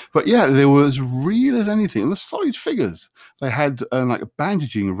 But yeah, they were as real as anything. They were solid figures. They had like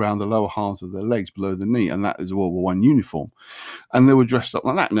bandaging around the lower halves of their legs below the knee, and that is a World War I uniform. And they were dressed up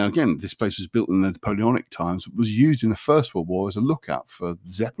like that. Now, again, this place was built in the Napoleonic times. It was used in the First World War as a lookout for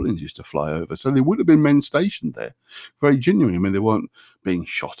Zeppelins used to fly over. So there would have been men stationed there. Very genuine. I mean, they weren't being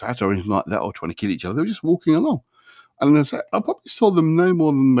shot at or anything like that or trying to kill each other. They were just walking along. And I probably saw them no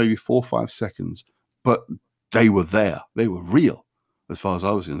more than maybe 4 or 5 seconds, but they were there. They were real, as far as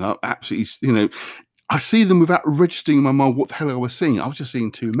I was concerned. Absolutely, I see them without registering in my mind what the hell I was seeing. I was just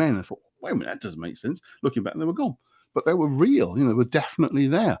seeing two men. I thought, wait a minute, that doesn't make sense. Looking back, they were gone. But they were real. They were definitely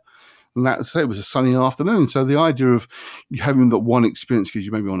there. And that it was a sunny afternoon. So the idea of you having that one experience because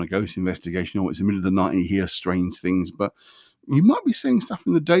you may be on a ghost investigation or it's in the middle of the night and you hear strange things, but you might be seeing stuff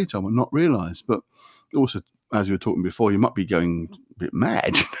in the daytime and not realize. But also, as we were talking before, you might be going a bit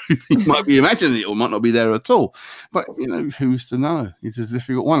mad. You might be imagining it or might not be there at all. But, who's to know? It's a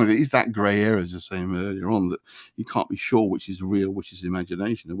difficult one. It is that grey area, as I was saying earlier on, that you can't be sure which is real, which is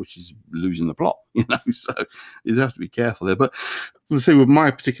imagination, and which is losing the plot, So you have to be careful there. But the thing with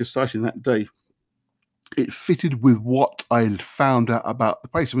my particular sighting that day, it fitted with what I found out about the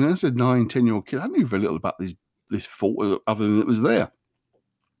place. I mean, as a 9-10-year-old kid, I knew very little about this fort other than it was there.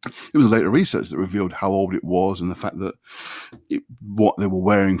 It was later research that revealed how old it was and the fact that what they were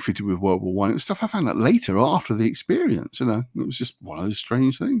wearing fitted with World War I. It was stuff I found out later after the experience. It was just one of those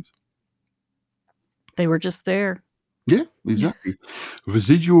strange things. They were just there. Yeah, exactly. Yeah.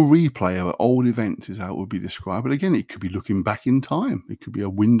 Residual replay of old events is how it would be described. But again, it could be looking back in time. It could be a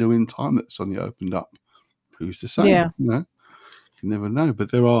window in time that suddenly opened up. Who's to say? Yeah. You can never know.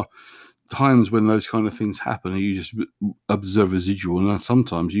 But there are times when those kind of things happen and you just observe residual, and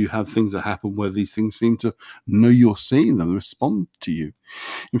sometimes you have things that happen where these things seem to know you're seeing them, respond to you.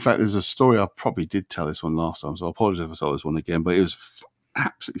 In fact, there's a story, I probably did tell this one last time, so I apologize if I tell this one again, but it was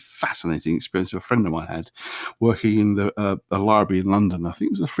absolutely fascinating experience a friend of mine had working in a library in London. I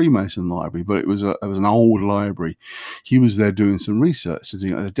think it was the Freemason Library, but it was an old library. He was there doing some research,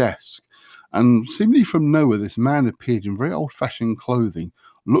 sitting at a desk, and seemingly from nowhere this man appeared in very old-fashioned clothing,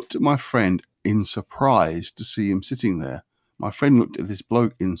 looked at my friend in surprise to see him sitting there. My friend looked at this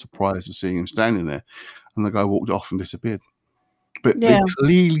bloke in surprise to seeing him standing there, and the guy walked off and disappeared. But they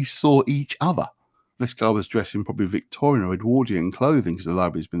clearly saw each other. This guy was dressed in probably Victorian or Edwardian clothing, because the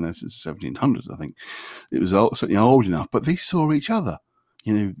library's been there since the 1700s, I think. It was certainly old enough, but they saw each other.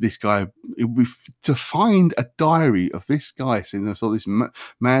 This guy, to find a diary of this guy sitting there, saw this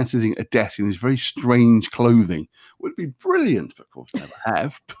man sitting at a desk in this very strange clothing would be brilliant, but of course never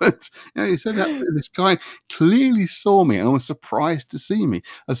have. But he said that this guy clearly saw me and was surprised to see me,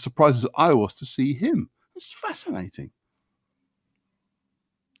 as surprised as I was to see him. It's fascinating.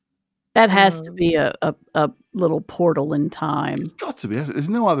 That has to be a little portal in time. It's got to be. There's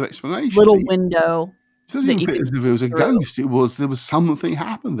no other explanation. Little window. It doesn't even fit as if it was a ghost. There was something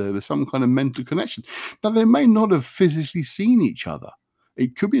happened there. There was some kind of mental connection. But they may not have physically seen each other.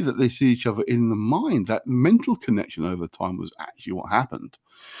 It could be that they see each other in the mind. That mental connection over time was actually what happened.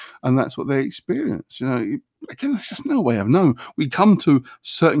 And that's what they experienced. Again, there's just no way of knowing. We come to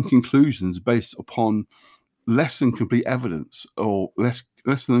certain conclusions based upon less than complete evidence or less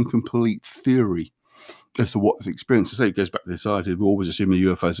than complete theory as to what is experienced. So it goes back to this idea we always assume the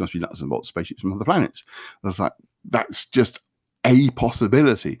UFOs must be nuts and bolts spaceships from other planets. That's just a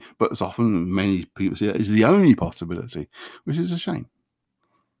possibility, but as often many people see it is the only possibility, which is a shame.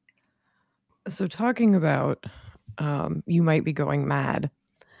 So talking about you might be going mad,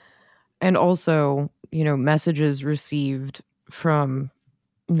 and also messages received from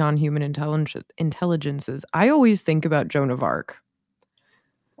non-human intelligences, I always think about Joan of Arc,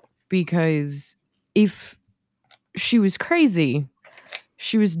 because if she was crazy,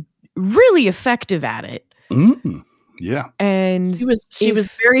 she was really effective at it. Yeah. And she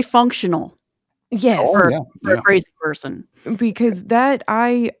was very functional. Yes. For a crazy person. Because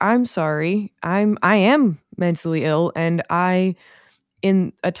I'm sorry, I am mentally ill, and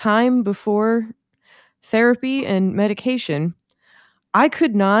in a time before therapy and medication, I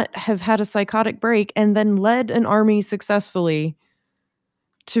could not have had a psychotic break and then led an army successfully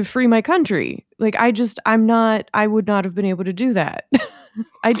to free my country. I would not have been able to do that.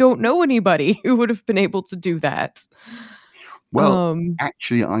 I don't know anybody who would have been able to do that. Well,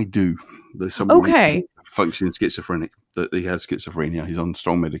 actually, I do. There's someone functioning schizophrenic, that he has schizophrenia. He's on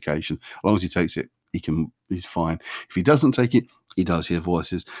strong medication. As long as he takes it, he's fine. If he doesn't take it, he does hear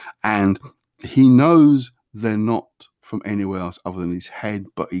voices, and he knows they're not from anywhere else other than his head,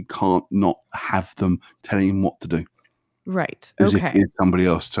 but he can't not have them telling him what to do. Right. As if it's somebody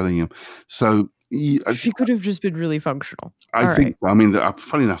else telling him. So she could have just been really functional. I think. Right. I mean,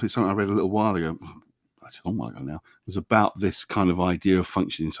 funny enough, it's something I read a little while ago. That's a long while ago now. It was about this kind of idea of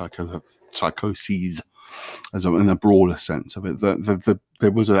functioning psychoses, in a broader sense of it.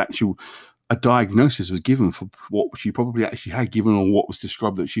 There was a diagnosis was given for what she probably actually had, given on what was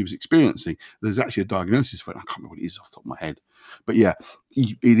described that she was experiencing. There's actually a diagnosis for it. I can't remember what it is off the top of my head. But yeah,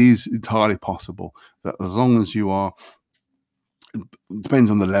 it is entirely possible that as long as you are, it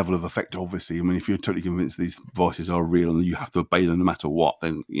depends on the level of effect, obviously. I mean, if you're totally convinced these voices are real and you have to obey them no matter what,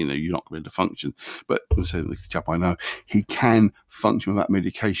 then, you're not going to function. But so the chap I know, he can function without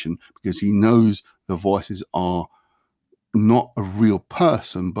medication because he knows the voices are not a real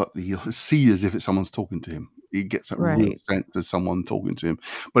person, but he'll see as if it's someone's talking to him. He gets that real sense of someone talking to him.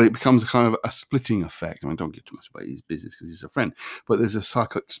 But it becomes a kind of a splitting effect. I mean, don't get too much about his business because he's a friend, but there's a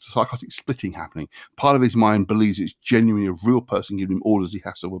psychotic splitting happening. Part of his mind believes it's genuinely a real person giving him orders he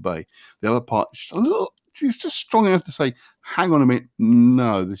has to obey. The other part is she's just strong enough to say, hang on a minute,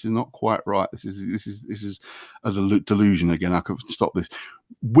 no, this is not quite right. This is a delusion again. I could stop this.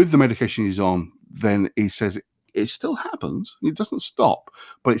 With the medication he's on, then he says it still happens. It doesn't stop,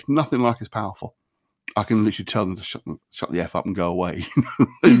 but it's nothing like as powerful. I can literally tell them to shut the F up and go away.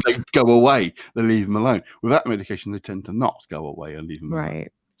 They go away. They leave him alone. With that medication, they tend to not go away and leave him alone.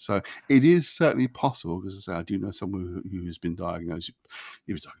 So it is certainly possible, because I say I do know someone who has been diagnosed.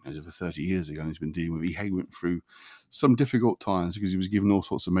 He was diagnosed over 30 years ago and he's been dealing with it. He went through some difficult times because he was given all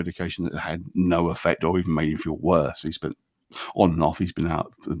sorts of medication that had no effect or even made him feel worse. He spent on and off. He's been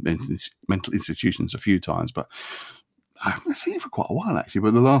out of mental institutions a few times, but I haven't seen him for quite a while, actually.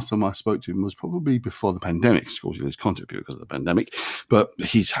 But the last time I spoke to him was probably before the pandemic. Of course, he was contact because of the pandemic, but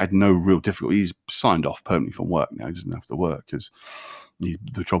he's had no real difficulty. He's signed off permanently from work now. He doesn't have to work because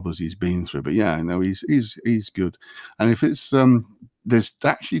the troubles he's been through. But yeah, no, he's good. And if it's there's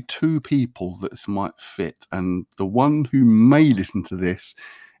actually two people that might fit, and the one who may listen to this,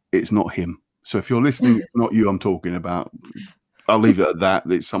 it's not him. So if you're listening, it's not you I'm talking about. I'll leave it at that.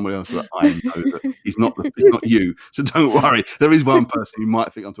 It's somebody else that I know that it's not you. So don't worry. There is one person you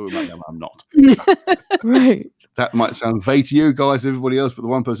might think I'm talking about them. I'm not. Right. That might sound vague to you guys, everybody else, but the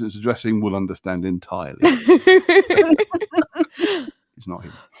one person it's addressing will understand entirely. It's not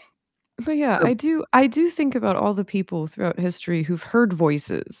him. But yeah, so, I do think about all the people throughout history who've heard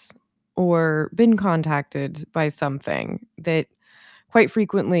voices or been contacted by something that quite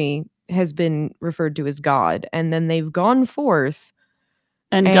frequently has been referred to as God, and then they've gone forth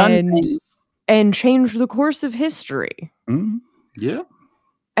and done things and changed the course of history. Yeah.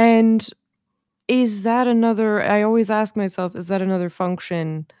 And is that another, I always ask myself, is that another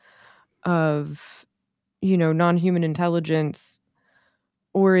function of, non-human intelligence,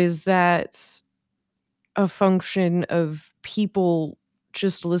 or is that a function of people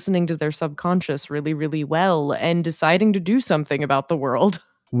just listening to their subconscious really, really well and deciding to do something about the world?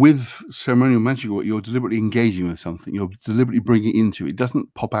 With ceremonial magic, you're deliberately engaging with something. You're deliberately bringing it into it. It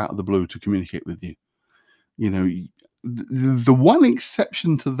doesn't pop out of the blue to communicate with you. The one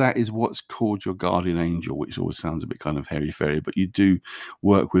exception to that is what's called your guardian angel, which always sounds a bit kind of hairy-fairy, but you do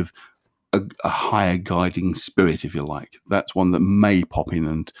work with a higher guiding spirit, if you like. That's one that may pop in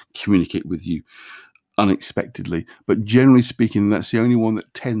and communicate with you unexpectedly. But generally speaking, that's the only one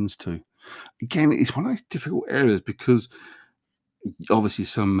that tends to. Again, it's one of those difficult areas because obviously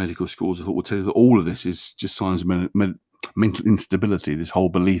some medical schools will tell you that all of this is just signs of mental instability. This whole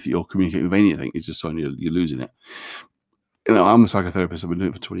belief that you're communicating with anything is just sign you're losing it. I'm a psychotherapist. I've been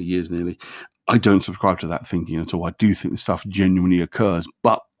doing it for 20 years nearly. I don't subscribe to that thinking at all. I do think this stuff genuinely occurs,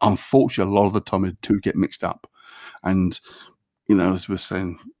 but unfortunately, a lot of the time, the two get mixed up. And, as we were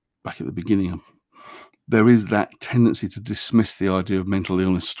saying back at the beginning, there is that tendency to dismiss the idea of mental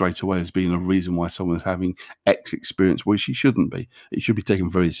illness straight away as being a reason why someone's having X experience, which she shouldn't be. It should be taken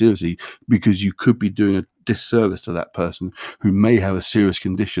very seriously because you could be doing a disservice to that person who may have a serious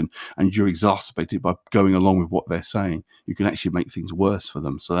condition, and you're exacerbated by going along with what they're saying. You can actually make things worse for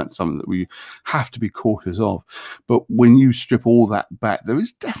them. So that's something that we have to be cautious of. But when you strip all that back, there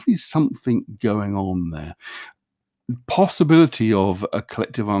is definitely something going on there. Possibility of a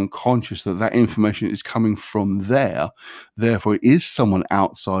collective unconscious that information is coming from there, therefore it is someone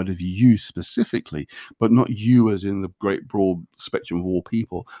outside of you specifically, but not you as in the great broad spectrum of all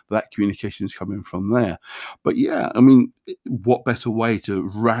people. That communication is coming from there. But yeah, I mean, what better way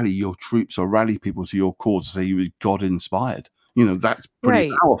to rally your troops or rally people to your cause to say you were God inspired? That's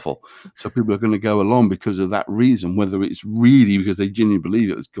pretty powerful. So people are going to go along because of that reason, whether it's really because they genuinely believe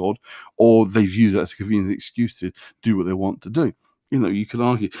it was God or they've used that as a convenient excuse to do what they want to do. You can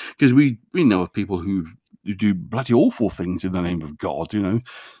argue because we know of people who do bloody awful things in the name of God.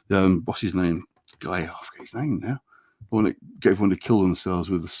 What's his name? Guy, I forget his name now. The one that get everyone to kill themselves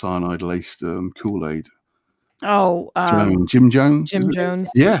with the cyanide-laced Kool-Aid. Jim Jones. Jim Jones.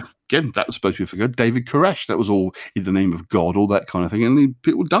 Yeah. Again, that was supposed to be for good. David Koresh, that was all in the name of God, all that kind of thing. And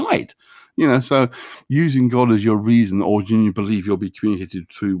people died. So using God as your reason or genuinely believe you'll be communicated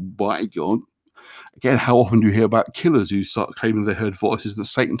through by God. Again, how often do you hear about killers who start claiming they heard voices that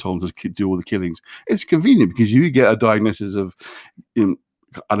Satan told them to do all the killings? It's convenient because you get a diagnosis of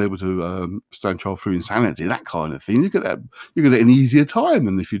unable to stand trial through insanity, that kind of thing, you get an easier time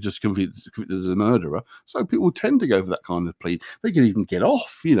than if you're just convicted as a murderer. So people tend to go for that kind of plea. They can even get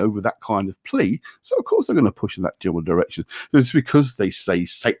off, with that kind of plea. So of course they're going to push in that general direction. It's because they say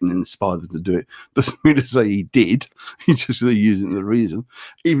Satan inspired them to do it doesn't mean to say he did. He's just using the reason,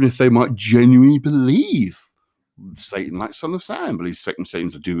 even if they might genuinely believe Satan, like Son of Sam, believes Satan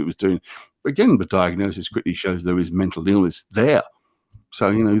to do what he was doing. But again, the diagnosis quickly shows there is mental illness there.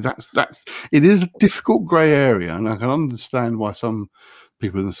 So that's it is a difficult grey area, and I can understand why some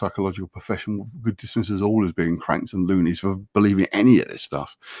people in the psychological profession would dismiss us all as being cranks and loonies for believing any of this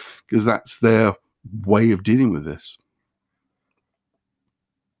stuff, because that's their way of dealing with this.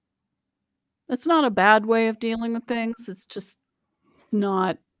 It's not a bad way of dealing with things. It's just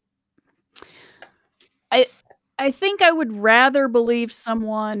not. I think I would rather believe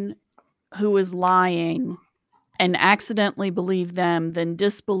someone who is lying and accidentally believe them than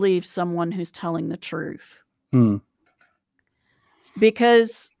disbelieve someone who's telling the truth.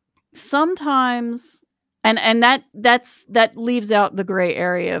 Because sometimes, and that leaves out the gray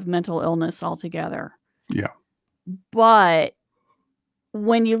area of mental illness altogether. Yeah. But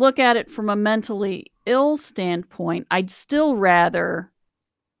when you look at it from a mentally ill standpoint, I'd still rather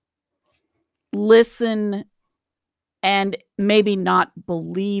listen and maybe not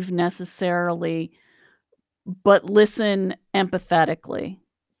believe necessarily, but listen empathetically.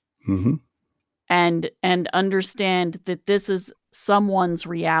 Mm-hmm. And understand that this is someone's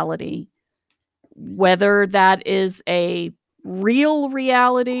reality, whether that is a real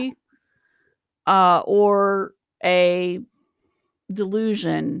reality or a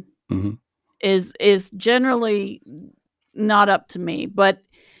delusion. Mm-hmm. is generally not up to me. But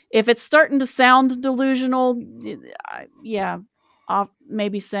if it's starting to sound delusional, I'll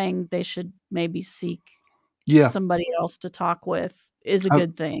maybe saying they should maybe seek somebody else to talk with is a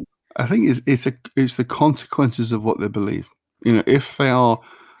good thing. I think it's the consequences of what they believe. If they are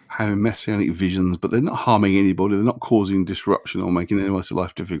having messianic visions, but they're not harming anybody, they're not causing disruption or making anyone's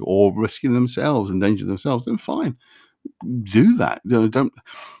life difficult or risking themselves, endangering themselves, then fine. Do that. Don't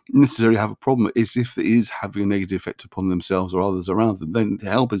necessarily have a problem. It's if it is having a negative effect upon themselves or others around them, then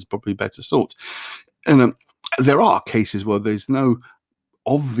help is probably better sought. And there are cases where there's no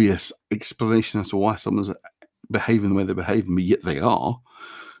obvious explanation as to why someone's behaving the way they're behaving, but yet they are.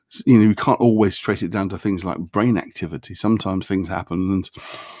 You can't always trace it down to things like brain activity. Sometimes things happen, and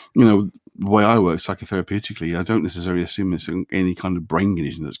the way I work psychotherapeutically, I don't necessarily assume it's any kind of brain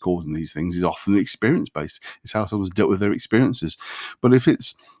condition that's causing these things. It's often experience based. It's how someone's dealt with their experiences. But if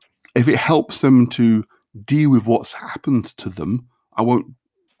it helps them to deal with what's happened to them, I won't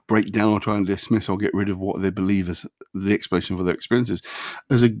break down or try and dismiss or get rid of what they believe as the explanation for their experiences.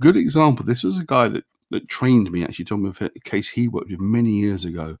 As a good example, this was a guy that trained me, actually told me of a case he worked with many years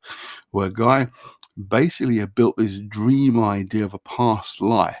ago, where a guy basically had built this dream idea of a past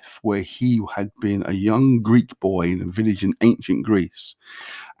life where he had been a young Greek boy in a village in ancient Greece,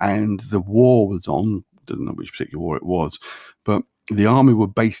 and the war was on. Don't know which particular war it was, but the army were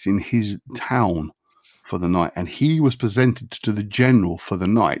based in his town for the night, and he was presented to the general for the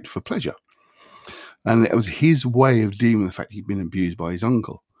night for pleasure. And it was his way of dealing with the fact he'd been abused by his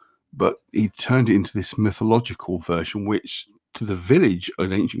uncle. But he turned it into this mythological version, which to the village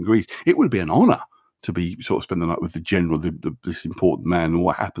in ancient Greece, it would be an honor to be sort of spend the night with the general, this important man, and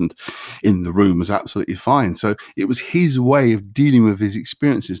what happened in the room was absolutely fine. So it was his way of dealing with his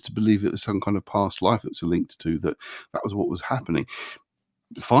experiences to believe it was some kind of past life that was linked to that was what was happening.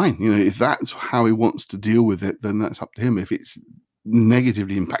 Fine, if that's how he wants to deal with it, then that's up to him. If it's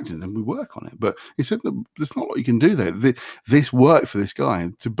negatively impacted, then we work on it. But he said that there's not a lot you can do there. This worked for this guy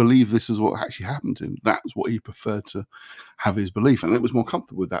to believe this is what actually happened to him. That's what he preferred to have his belief, and it was more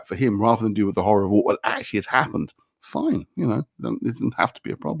comfortable with that for him rather than deal with the horror of what actually had happened. Fine, it doesn't have to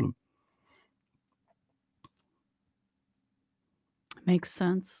be a problem. Makes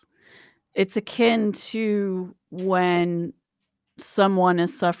sense. It's akin to when someone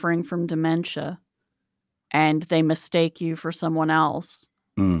is suffering from dementia and they mistake you for someone else.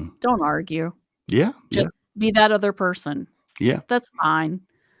 Don't argue. Yeah. Just be that other person. Yeah. That's fine.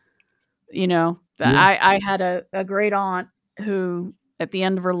 I had a great aunt who at the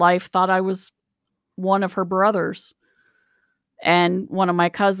end of her life thought I was one of her brothers. And one of my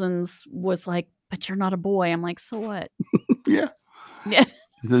cousins was like, "But you're not a boy." I'm like, "So what?" Yeah. I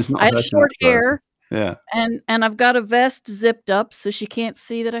have short hair. Yeah. And I've got a vest zipped up so she can't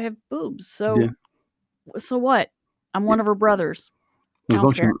see that I have boobs. So what? I'm one of her brothers.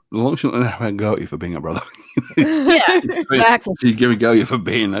 As long as you don't have a go at you for being a brother. Yeah, exactly. You give a go at you for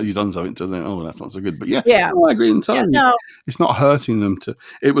being that, you've done something to them. Oh, that's not so good. But yeah, no, I agree entirely. Yeah, no. It's not hurting them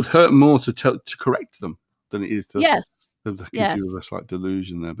it would hurt more to correct them than it is to continue with a slight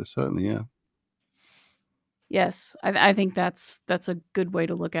delusion there. But certainly, yeah. Yes, I think that's a good way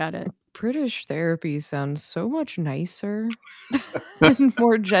to look at it. British therapy sounds so much nicer and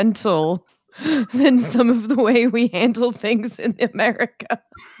more gentle than some of the way we handle things in America.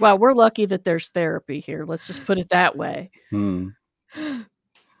 Well, we're lucky that there's therapy here. Let's just put it that way.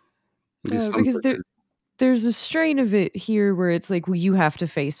 Because there's a strain of it here where it's like, well, you have to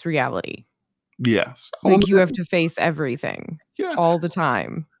face reality. Yes. Like you have to face everything all the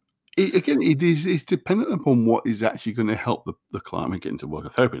time. It's dependent upon what is actually going to help the client. I'm getting to work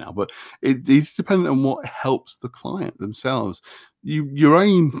of therapy now, but it is dependent on what helps the client themselves. Your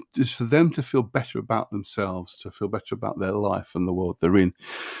aim is for them to feel better about themselves, to feel better about their life and the world they're in.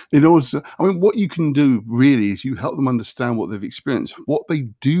 In order to, what you can do really is you help them understand what they've experienced. What they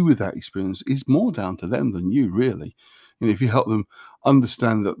do with that experience is more down to them than you, really. And if you help them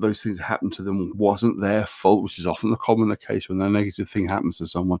understand that those things that happened to them wasn't their fault, which is often the common case when a negative thing happens to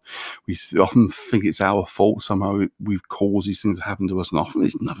someone, we often think it's our fault. Somehow we've caused these things to happen to us, and often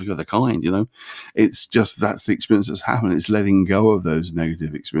it's nothing of the kind, It's just that's the experience that's happened. It's letting go of those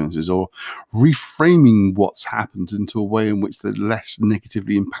negative experiences or reframing what's happened into a way in which they're less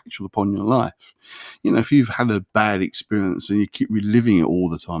negatively impactful upon your life. If you've had a bad experience and you keep reliving it all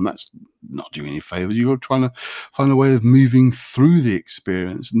the time, that's not doing any favors. You're trying to find a way of moving through the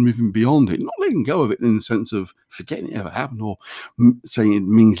experience and moving beyond it, not letting go of it in the sense of forgetting it ever happened or saying it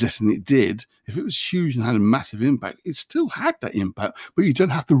means less than it did. If it was huge and had a massive impact, it still had that impact, but you don't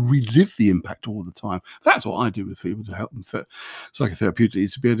have to relive the impact all the time. That's what I do with people to help them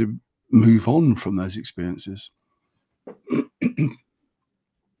psychotherapeutically, to be able to move on from those experiences.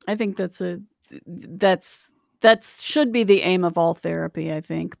 I think that should be the aim of all therapy, I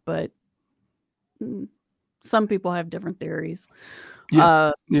think, but some people have different theories. We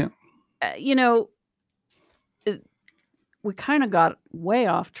kind of got way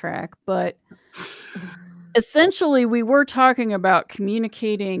off track, but essentially we were talking about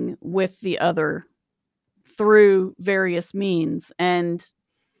communicating with the other through various means, and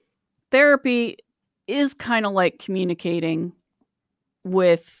therapy is kind of like communicating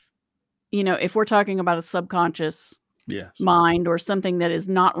with, if we're talking about a subconscious mind or something that is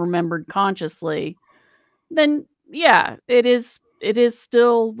not remembered consciously, then it is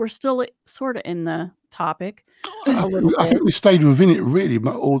still, we're still sort of in the topic. I think we stayed within it really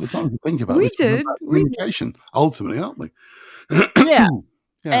all the time to think about. We did communication ultimately, aren't we? Yeah.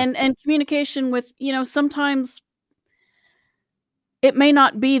 And communication with, sometimes it may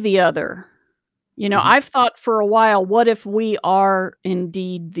not be the other. I've thought for a while, what if we are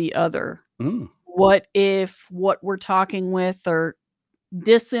indeed the other? What if what we're talking with are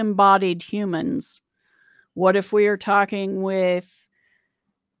disembodied humans? What if we are talking with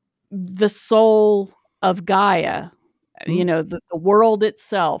the soul of Gaia, the world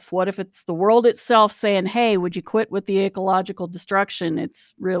itself? What if it's the world itself saying, hey, would you quit with the ecological destruction?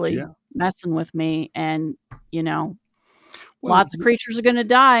 It's really messing with me. And, lots of creatures are going to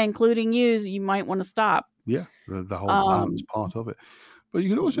die, including you. So you might want to stop. Yeah, the whole balance part of it. But you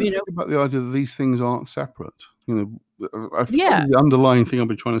can also think about the idea that these things aren't separate. I think the underlying thing I've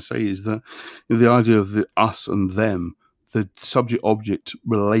been trying to say is that the idea of the us and them, the subject-object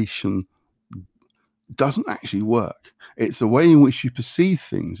relation, doesn't actually work. It's the way in which you perceive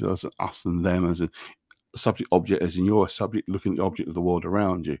things as us and them, as a subject-object, as in you're a subject looking at the object of the world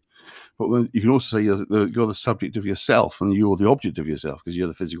around you. But you can also say you're the subject of yourself and you're the object of yourself, because you're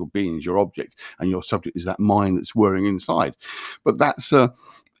the physical being, is your object, and your subject is that mind that's whirring inside. But that's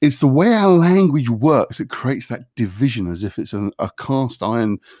it's the way our language works that creates that division, as if it's a cast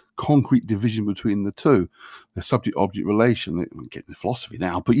iron concrete division between the two, the subject-object relation. I'm getting into philosophy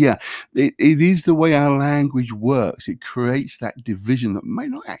now, but it is the way our language works. It creates that division that may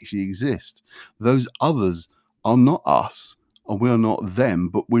not actually exist. Those others are not us, and we're not them,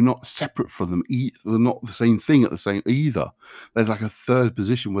 but we're not separate from them. They're not the same thing at the same either. There's like a third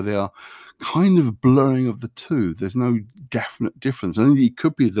position where they are kind of blurring of the two. There's no definite difference. And it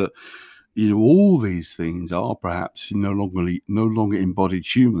could be that all these things are perhaps no longer embodied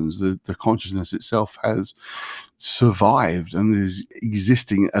humans. The consciousness itself has survived and is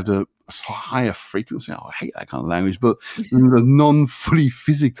existing at a higher frequency. I hate that kind of language, but in the non-fully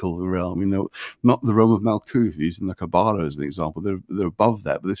physical realm, not the realm of Malkuth, using the Kabbalah as an example. They're above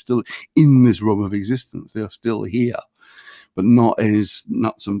that, but they're still in this realm of existence. They are still here, but not as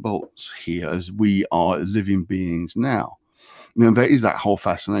nuts and bolts here as we are living beings now. there is that whole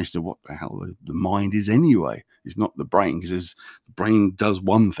fascination of what the hell the mind is anyway. It's not the brain, because the brain does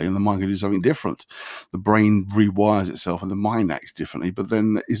one thing and the mind can do something different. The brain rewires itself and the mind acts differently. But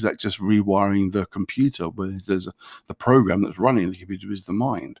then is that just rewiring the computer? Where there's the program that's running the computer is the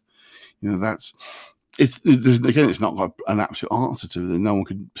mind. It's not got an absolute answer to it. No one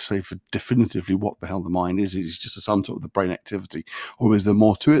could say for definitively what the hell the mind is. It's just a sum total of the brain activity, or is there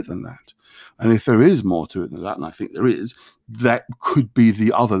more to it than that? And if there is more to it than that, and I think there is, that could be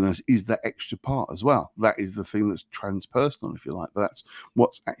the otherness, is that extra part as well. That is the thing that's transpersonal, if you like. That's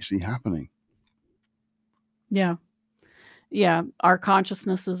what's actually happening. Yeah. Yeah. Our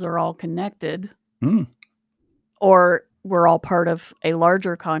consciousnesses are all connected. Or we're all part of a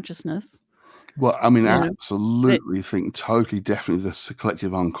larger consciousness. Well, I mean, absolutely think totally, definitely the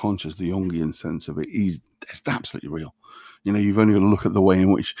collective unconscious, the Jungian sense of it, it's absolutely real. You've only got to look at the way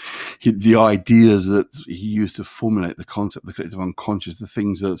in which the ideas that he used to formulate the concept of the collective unconscious, the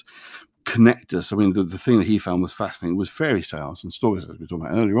things that connect us. I mean, the thing that he found was fascinating was fairy tales and stories, as we were talking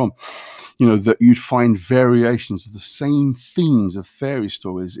about earlier on. That you'd find variations of the same themes of fairy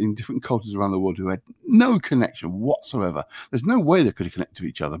stories in different cultures around the world who had no connection whatsoever. There's no way they could have connected to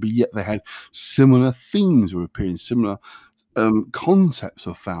each other, but yet they had similar themes were appearing, similar concepts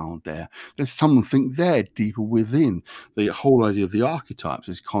are found there. There's something there deeper within. The whole idea of the archetypes,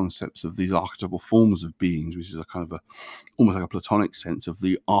 these concepts of these archetypal forms of beings, which is a kind of almost like a Platonic sense of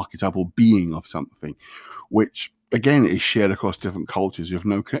the archetypal being of something, which again is shared across different cultures who have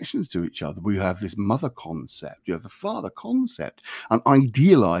no connections to each other. We have this mother concept, you have the father concept, an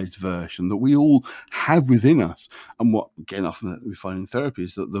idealized version that we all have within us. And what again often we find in therapy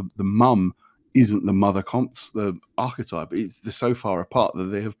is that the mum isn't the mother the archetype. They're so far apart that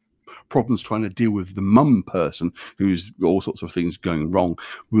they have problems trying to deal with the mum person who's got all sorts of things going wrong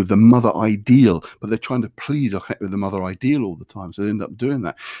with the mother ideal, but they're trying to please or connect with the mother ideal all the time, so they end up doing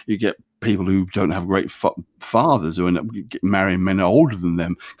that. You get people who don't have great fathers who end up marrying men older than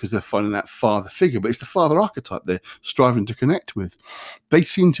them because they're finding that father figure, but it's the father archetype they're striving to connect with. They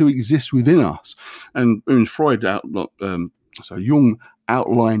seem to exist within us. And Freud Jung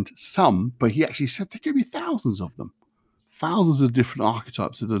outlined some, but he actually said there could be thousands of them, thousands of different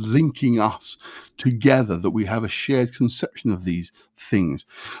archetypes that are linking us together, that we have a shared conception of these things.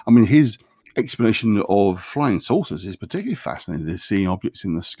 I mean, his explanation of flying saucers is particularly fascinating. Seeing objects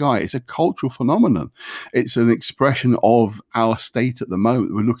in the sky, it's a cultural phenomenon. It's an expression of our state at the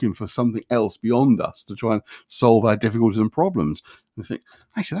moment. We're looking for something else beyond us to try and solve our difficulties and problems. And I think,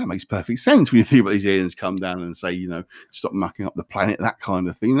 actually, that makes perfect sense when you think about these aliens come down and say, stop mucking up the planet, that kind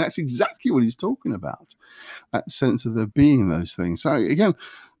of thing. That's exactly what he's talking about, that sense of there being those things. So again,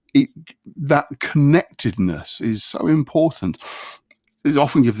 that connectedness is so important. I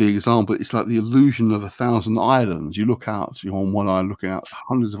often give the example, it's like the illusion of 1,000 islands. You look out, you're on one island looking out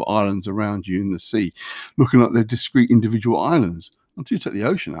hundreds of islands around you in the sea, looking at their discrete individual islands. Until you take the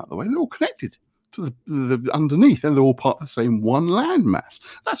ocean out of the way, they're all connected to the underneath, and they're all part of the same one landmass.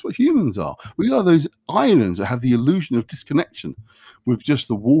 That's what humans are. We are those islands that have the illusion of disconnection with just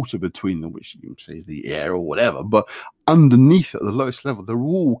the water between them, which you can say is the air or whatever, but underneath at the lowest level, they're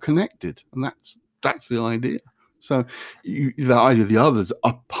all connected, and that's the idea. So the idea of the others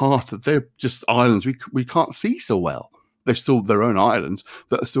are part of, they're just islands we can't see so well. They're still their own islands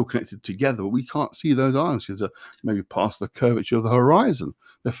that are still connected together, but we can't see those islands because they're maybe past the curvature of the horizon.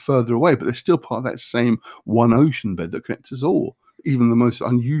 They're further away, but they're still part of that same one ocean bed that connects us all. Even the most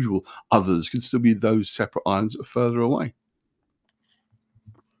unusual others could still be those separate islands that are further away.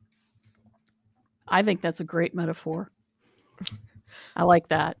 I think that's a great metaphor. I like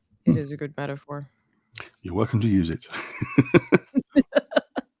that. It is a good metaphor. You're welcome to use it.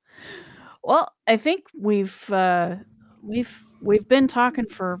 Well, I think we've been talking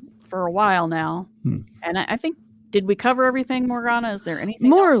for a while now, and I think, did we cover everything, Morgana? Is there anything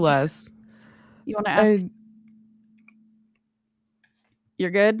more else or less you want to ask?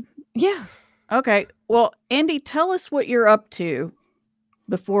 You're good? Yeah. Okay. Well, Andy, tell us what you're up to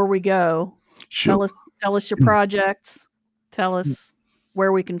before we go. Sure. Tell us your projects. Tell us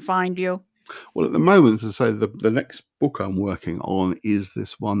where we can find you. Well, at the moment, as I say, the next book I'm working on is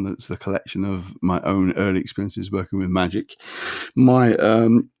this one that's the collection of my own early experiences working with magic.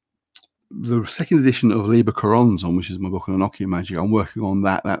 The second edition of Liber Choronzon, which is my book on Enochian magic, I'm working on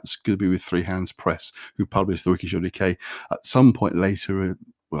that. That's going to be with Three Hands Press, who published the Wikishow Decay at some point later,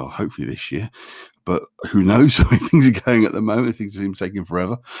 well, hopefully this year. But who knows the way things are going at the moment. Things seem taking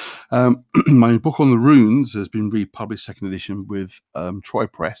forever. My book on the runes has been republished, second edition, with Troy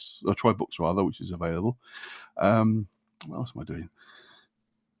Press, or Troy Books rather, which is available. What else am I doing?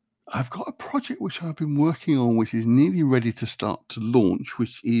 I've got a project which I've been working on, which is nearly ready to start to launch,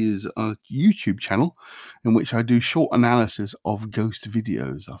 which is a YouTube channel in which I do short analysis of ghost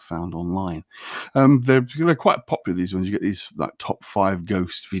videos I've found online. They're quite popular, these ones. You get these like top 5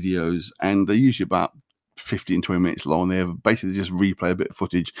 ghost videos, and they're usually about 15, 20 minutes long. They basically just replay a bit of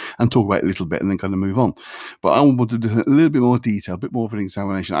footage and talk about it a little bit and then kind of move on. But I want to do a little bit more detail, a bit more of an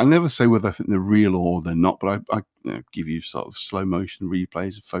examination. I never say whether I think they're real or they're not, but I give you sort of slow motion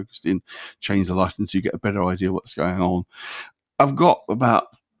replays, focused in, change the lighting so you get a better idea what's going on. I've got about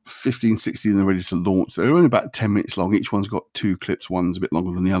 15, 16 are ready to launch. They're only about 10 minutes long. Each one's got 2 clips. One's a bit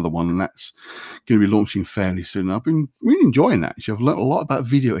longer than the other one, and that's going to be launching fairly soon. I've been really enjoying that. Actually, I've learned a lot about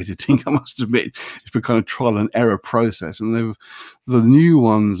video editing, I must admit. It's been kind of trial and error process, and the new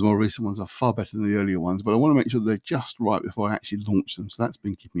ones, the more recent ones, are far better than the earlier ones, but I want to make sure they're just right before I actually launch them. So that's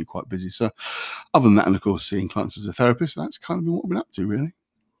been keeping me quite busy. So other than that, and of course, seeing clients as a therapist, that's kind of been what I've been up to, really.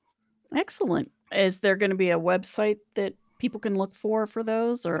 Excellent. Is there going to be a website that people can look for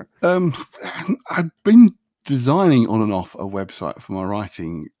those, or? I've been designing on and off a website for my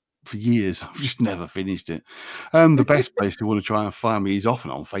writing for years. I've just never finished it. The best place to want to try and find me is often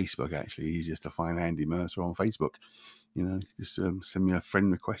on Facebook. Actually, easiest to find Andy Mercer on Facebook. Just send me a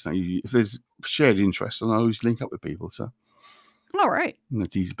friend request. If there's shared interests, and I always link up with people. So, all right,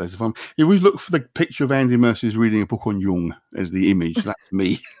 that's easy place to find. If we look for the picture of Andy Mercer reading a book on Jung as the image, that's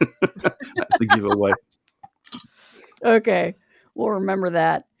me. That's the giveaway. Okay, we'll remember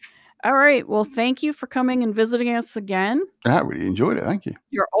that. All right. Well, thank you for coming and visiting us again. I really enjoyed it. Thank you.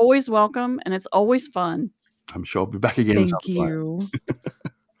 You're always welcome, and it's always fun. I'm sure I'll be back again. Thank you.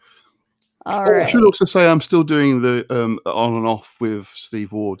 All right. I should also say I'm still doing the on and off with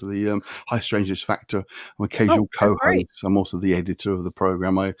Steve Ward, the High Strangeness Factor. I'm occasional co-host. Right. I'm also the editor of the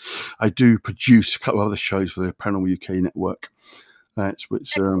program. I do produce a couple of other shows for the Paranormal UK network.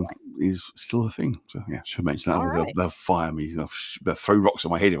 Which is still a thing. So yeah, should mention that. Right. They'll fire me. They'll throw rocks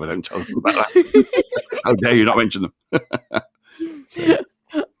on my head if I don't tell them about that. How dare you not mention them?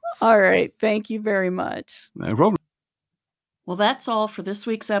 All right. Thank you very much. No problem. Well, that's all for this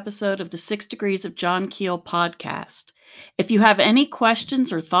week's episode of the 6 Degrees of John Keel podcast. If you have any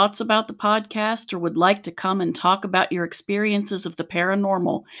questions or thoughts about the podcast, or would like to come and talk about your experiences of the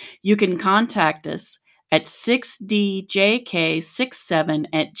paranormal, you can contact us at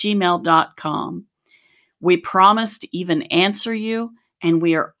 6djk67@gmail.com. We promise to even answer you, and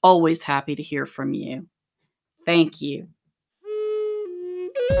we are always happy to hear from you. Thank you.